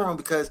in the locker room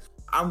because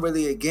I'm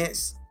really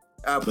against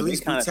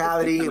police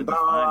brutality and blah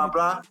blah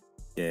blah.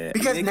 Yeah.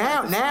 Because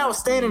now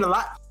staying in the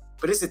locker,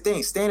 but it's the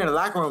thing, staying in the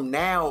locker room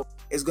now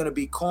is going to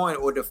be coined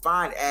or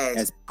defined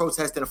as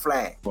protesting the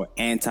flag or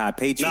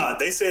anti-patriot. Nah,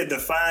 they said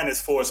defined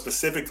as for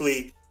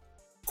specifically,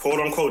 quote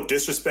unquote,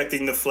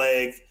 disrespecting the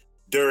flag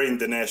during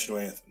the national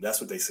anthem. That's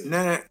what they said.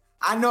 No,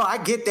 I know, I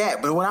get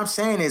that, but what I'm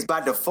saying is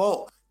by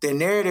default, the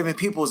narrative in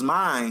people's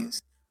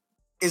minds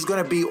is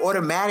going to be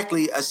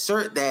automatically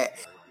assert that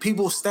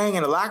people staying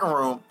in the locker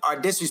room are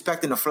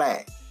disrespecting the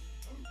flag.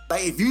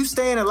 Like if you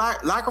stay in the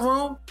locker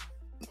room,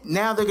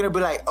 now they're going to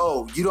be like,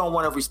 oh, you don't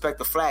want to respect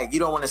the flag. You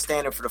don't want to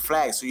stand up for the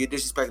flag, so you're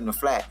disrespecting the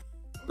flag.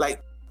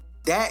 Like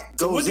that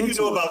goes into...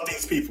 So what do you know about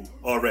these people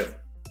already?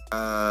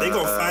 They're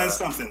going to find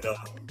something, though.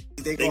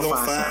 They're going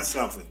to find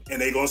something,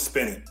 and they're going to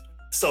spin it.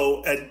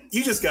 So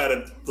you just got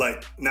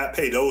to, not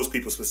pay those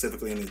people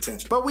specifically any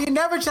attention. But we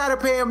never try to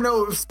pay them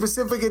no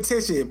specific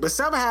attention. But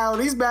somehow,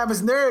 these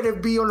Bama's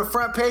narrative be on the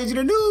front page of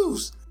the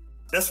news.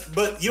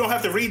 But you don't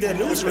have to read that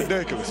news. It's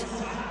ridiculous.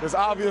 It's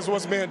obvious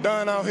what's being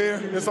done out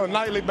here. It's on a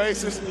nightly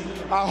basis.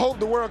 I hope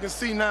the world can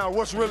see now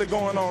what's really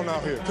going on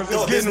out here. Because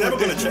it's never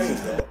going to change,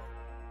 though.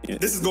 Yeah.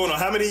 This is going on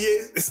how many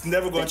years? It's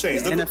never going to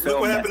change. Look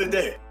what happened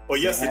today or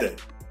yesterday.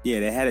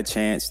 They had a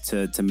chance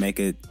to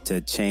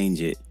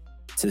change it,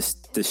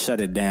 to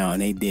shut it down.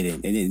 They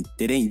didn't.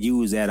 They didn't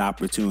use that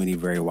opportunity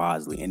very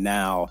wisely. And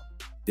now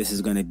this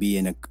is going to be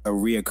a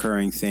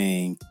reoccurring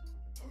thing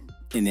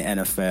in the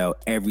NFL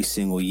every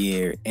single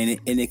year. And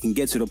it can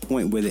get to the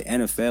point where the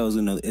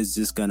NFL is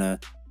just going to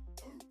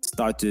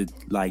start to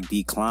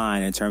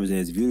decline in terms of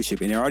its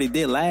viewership. And they already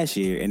did last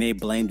year, and they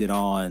blamed it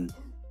on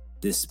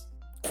this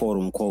quote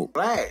unquote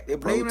flag. They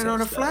blamed it on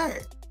the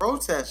flag.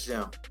 Protest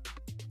jump.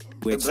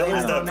 Which is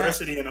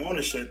diversity and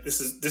ownership.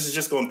 This is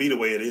just going to be the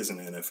way it is in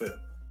the NFL.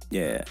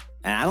 Yeah,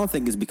 and I don't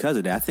think it's because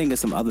of that. I think it's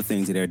some other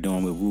things that they're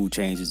doing with rule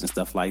changes and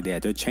stuff like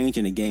that. They're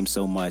changing the game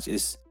so much.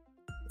 It's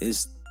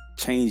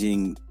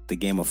changing the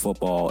game of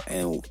football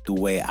and the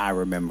way I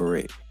remember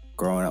it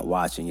growing up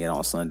watching it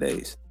on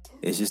Sundays.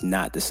 It's just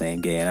not the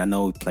same game. And I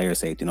know player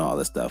safety and all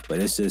this stuff, but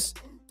it's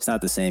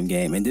not the same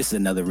game. And this is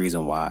another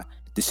reason why.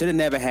 They should have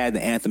never had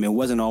the anthem. It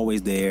wasn't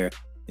always there.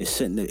 It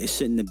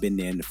shouldn't have been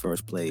there in the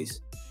first place.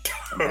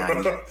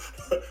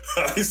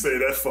 You say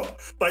that far.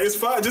 It's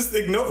fine. Just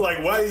ignore.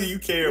 Why do you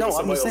care? No,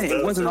 I'm just saying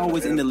it wasn't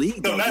always in the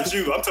league. No, not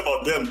you. I'm talking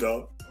about them,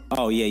 dog.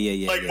 Oh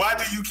yeah. Why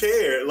do you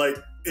care?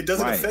 It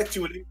doesn't affect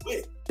you in any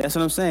way. That's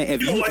what I'm saying.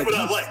 If you don't like what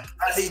I like,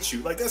 I hate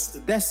you. Like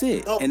that's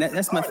it. And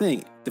that's my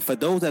thing. For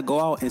those that go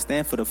out and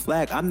stand for the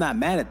flag, I'm not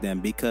mad at them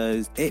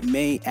because it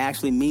may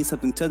actually mean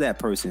something to that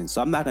person.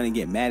 So I'm not going to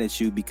get mad at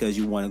you because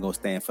you want to go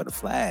stand for the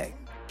flag.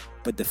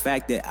 But the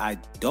fact that I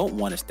don't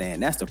want to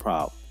stand, that's the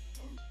problem.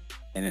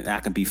 And then I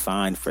can be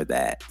fined for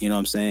that. You know what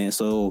I'm saying?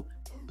 So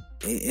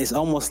it's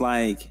almost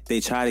like they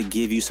try to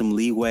give you some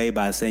leeway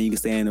by saying you can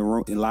stay in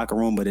the locker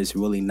room, but it's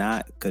really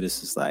not, because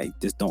it's just like,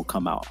 just don't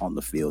come out on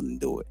the field and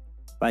do it.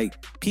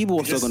 Like, people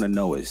are still going to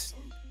know us.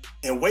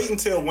 And wait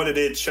until one of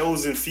their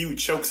chosen few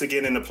chokes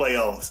again in the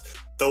playoffs,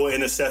 throw an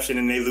interception,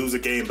 and they lose a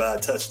game by a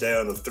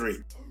touchdown of 3.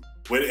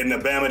 And the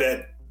Bama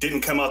that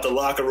didn't come out the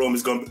locker room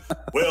is going to,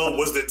 well,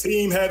 was the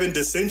team having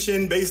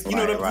dissension based? You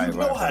know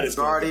how this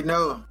goes. Already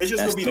know. It's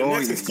just going to be the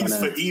next excuse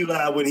for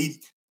Eli when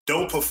he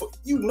don't perform.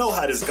 You know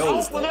how this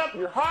goes. Open up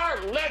your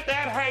heart and let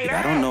that hate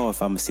out. I don't know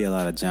if I'm going to see a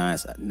lot of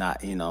Giants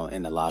not, in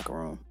the locker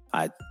room.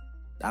 I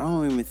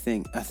don't even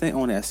think. I think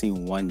only I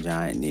seen one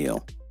Giant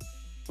kneel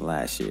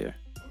last year.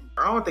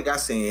 I don't think I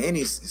seen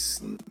any.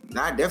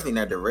 Definitely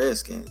not the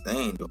Redskins. They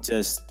ain't doing.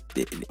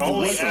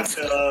 Only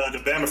after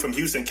the Bama from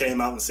Houston came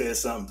out and said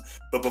something.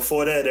 But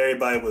before that,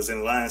 everybody was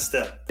in line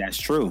step. That's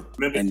true.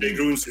 Remember, Jay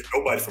Gruden said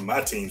nobody from my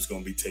team's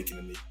gonna be taking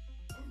a knee.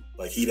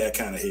 Like he that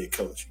kind of head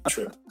coach. You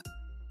tripping.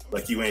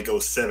 Like you ain't go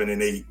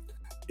 7-8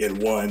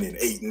 and 1 and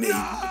 8 and 8.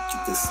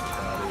 Get this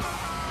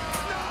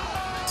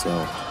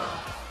So.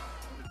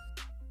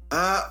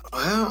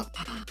 Well,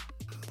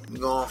 we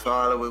going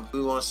follow it.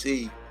 We gonna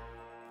see.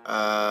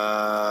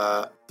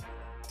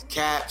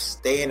 Caps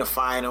stay in the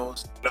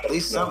finals. At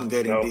least something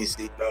good in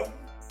DC. No.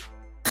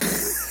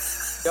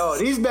 Yo,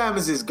 these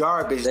Bamas is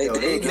garbage though.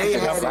 They get in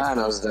the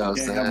finals though.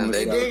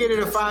 They get in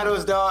the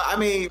finals though. I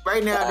mean,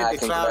 right now the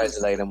cloud.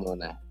 Congratulate them on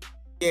that.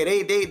 Yeah,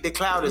 the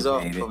cloud is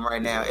off them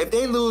right now. If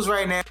they lose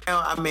right now,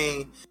 I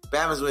mean,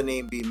 Bama's wouldn't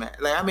even be mad.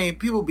 Like, I mean,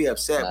 people be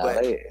upset,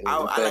 but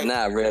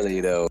not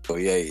really though.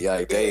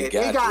 Yeah, they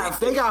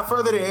got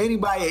further than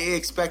anybody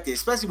expected,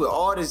 especially with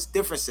all these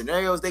different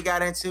scenarios they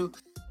got into.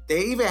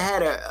 They even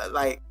had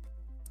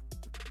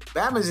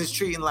Bama's is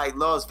treating like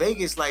Las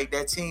Vegas like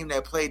that team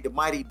that played the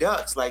Mighty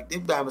Ducks. Like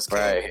them Bama's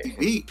can't be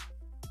beat.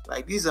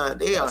 Like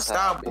they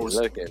unstoppable.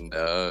 Looking,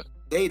 dog.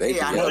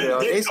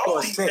 They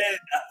scored 6.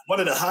 One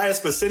of the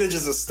highest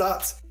percentages of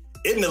stops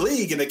in the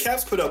league, and the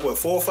Caps put up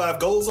 4 or 5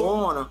 goals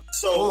on them.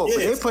 So but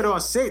they put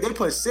on 6. They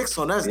put 6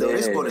 on us though.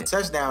 They scored a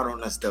touchdown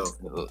on us though.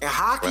 In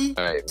hockey,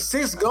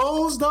 6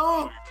 goals,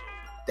 dog.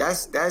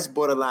 That's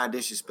borderline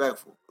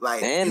disrespectful.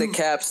 Like, and the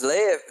Caps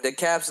led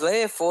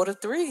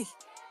 4-3.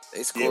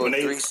 They scored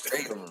 3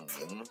 straight.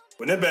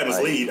 When that Bama's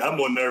lead, I'm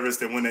more nervous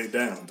than when they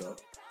down, dog.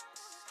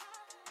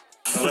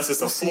 Unless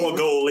it's a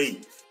 4-goal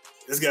lead,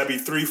 it's got to be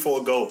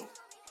 3-4 goals.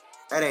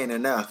 That ain't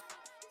enough.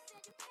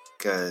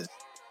 Because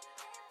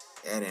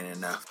that ain't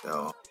enough,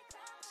 though.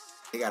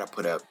 They got to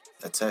put up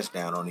a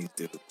touchdown on these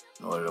dudes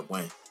in order to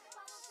win.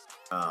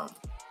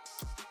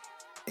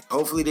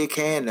 Hopefully they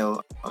can,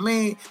 though. I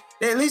mean,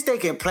 at least they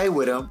can play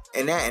with them,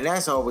 and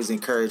that's always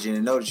encouraging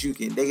to know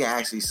that they can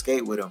actually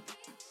skate with them.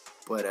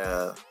 But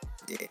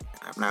yeah,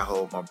 I'm not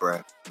holding my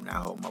breath. I'm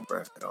not holding my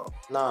breath at all.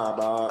 Nah,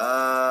 dog.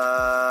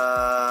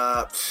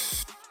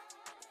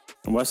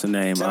 What's the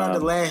name? Shout out to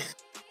Land.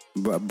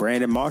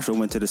 Brandon Marshall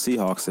went to the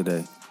Seahawks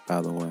today, by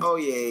the way. Oh,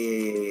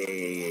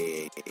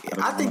 yeah.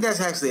 I think that's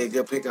actually a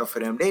good pickup for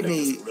them. They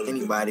need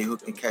anybody who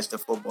can catch the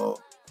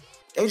football.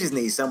 They just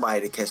need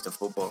somebody to catch the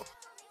football.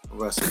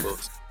 Russell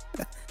Wilson.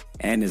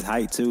 And his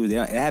height, too. They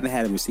haven't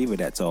had a receiver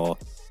that tall.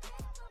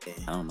 Yeah.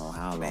 I don't know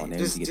how long.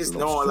 Just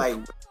knowing, like,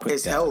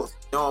 his health.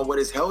 Knowing what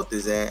his health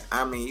is at.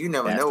 I mean, you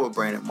never know with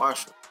Brandon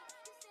Marshall.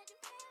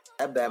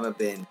 That Bama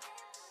been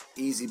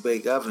easy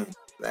bake oven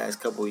last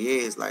couple of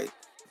years, like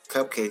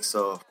cupcake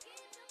soft.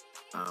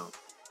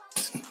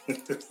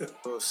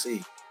 We'll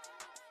see.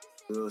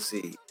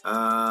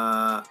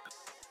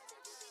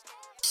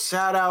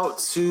 Shout out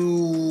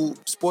to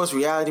Sports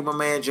Reality, my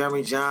man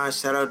Jeremy John.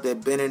 Shout out to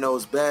Ben and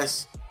Knows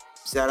Best.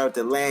 Shout out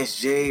to Lance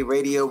J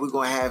Radio. We're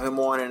gonna have him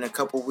on in a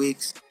couple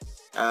weeks.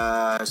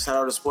 Shout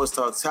out to Sports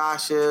Talk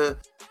Tasha.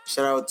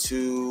 Shout out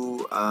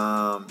to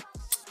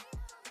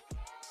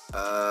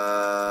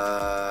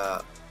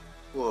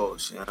who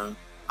else,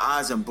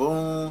 Oz and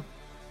Boone.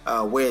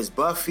 Where's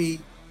Buffy?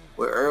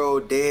 With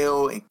Earl,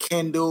 Dale, and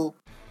Kendall.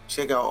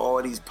 Check out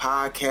all these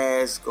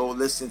podcasts. Go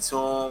listen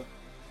to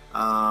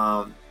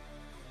them.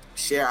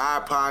 Share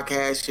our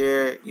podcast.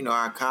 Share,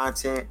 our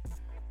content.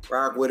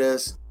 Rock with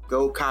us.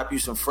 Go cop you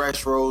some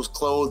Fresh Rose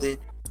clothing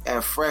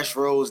at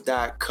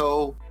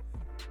FreshRose.co.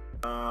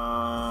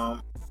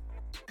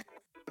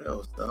 What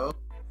else, though?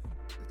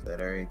 Is that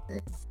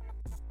everything?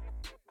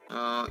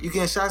 You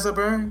getting shots up,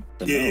 Aaron?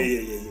 Yeah.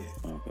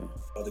 Okay.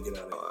 About to get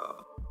out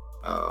of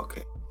here.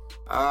 Okay.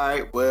 All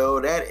right.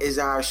 Well, that is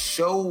our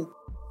show.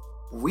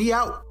 We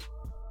out.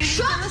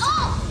 Shut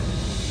up!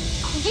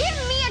 Give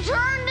me a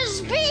turn to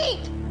speak.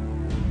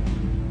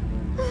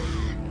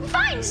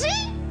 Fine,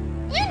 see?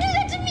 You do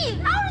that to me.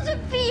 How does it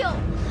feel?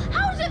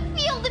 How does it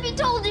feel to be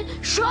told to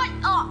shut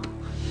up?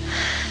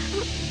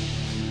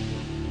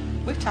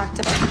 We've talked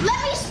about.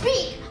 Let me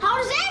speak. How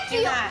does that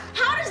feel? not.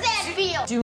 How does that feel?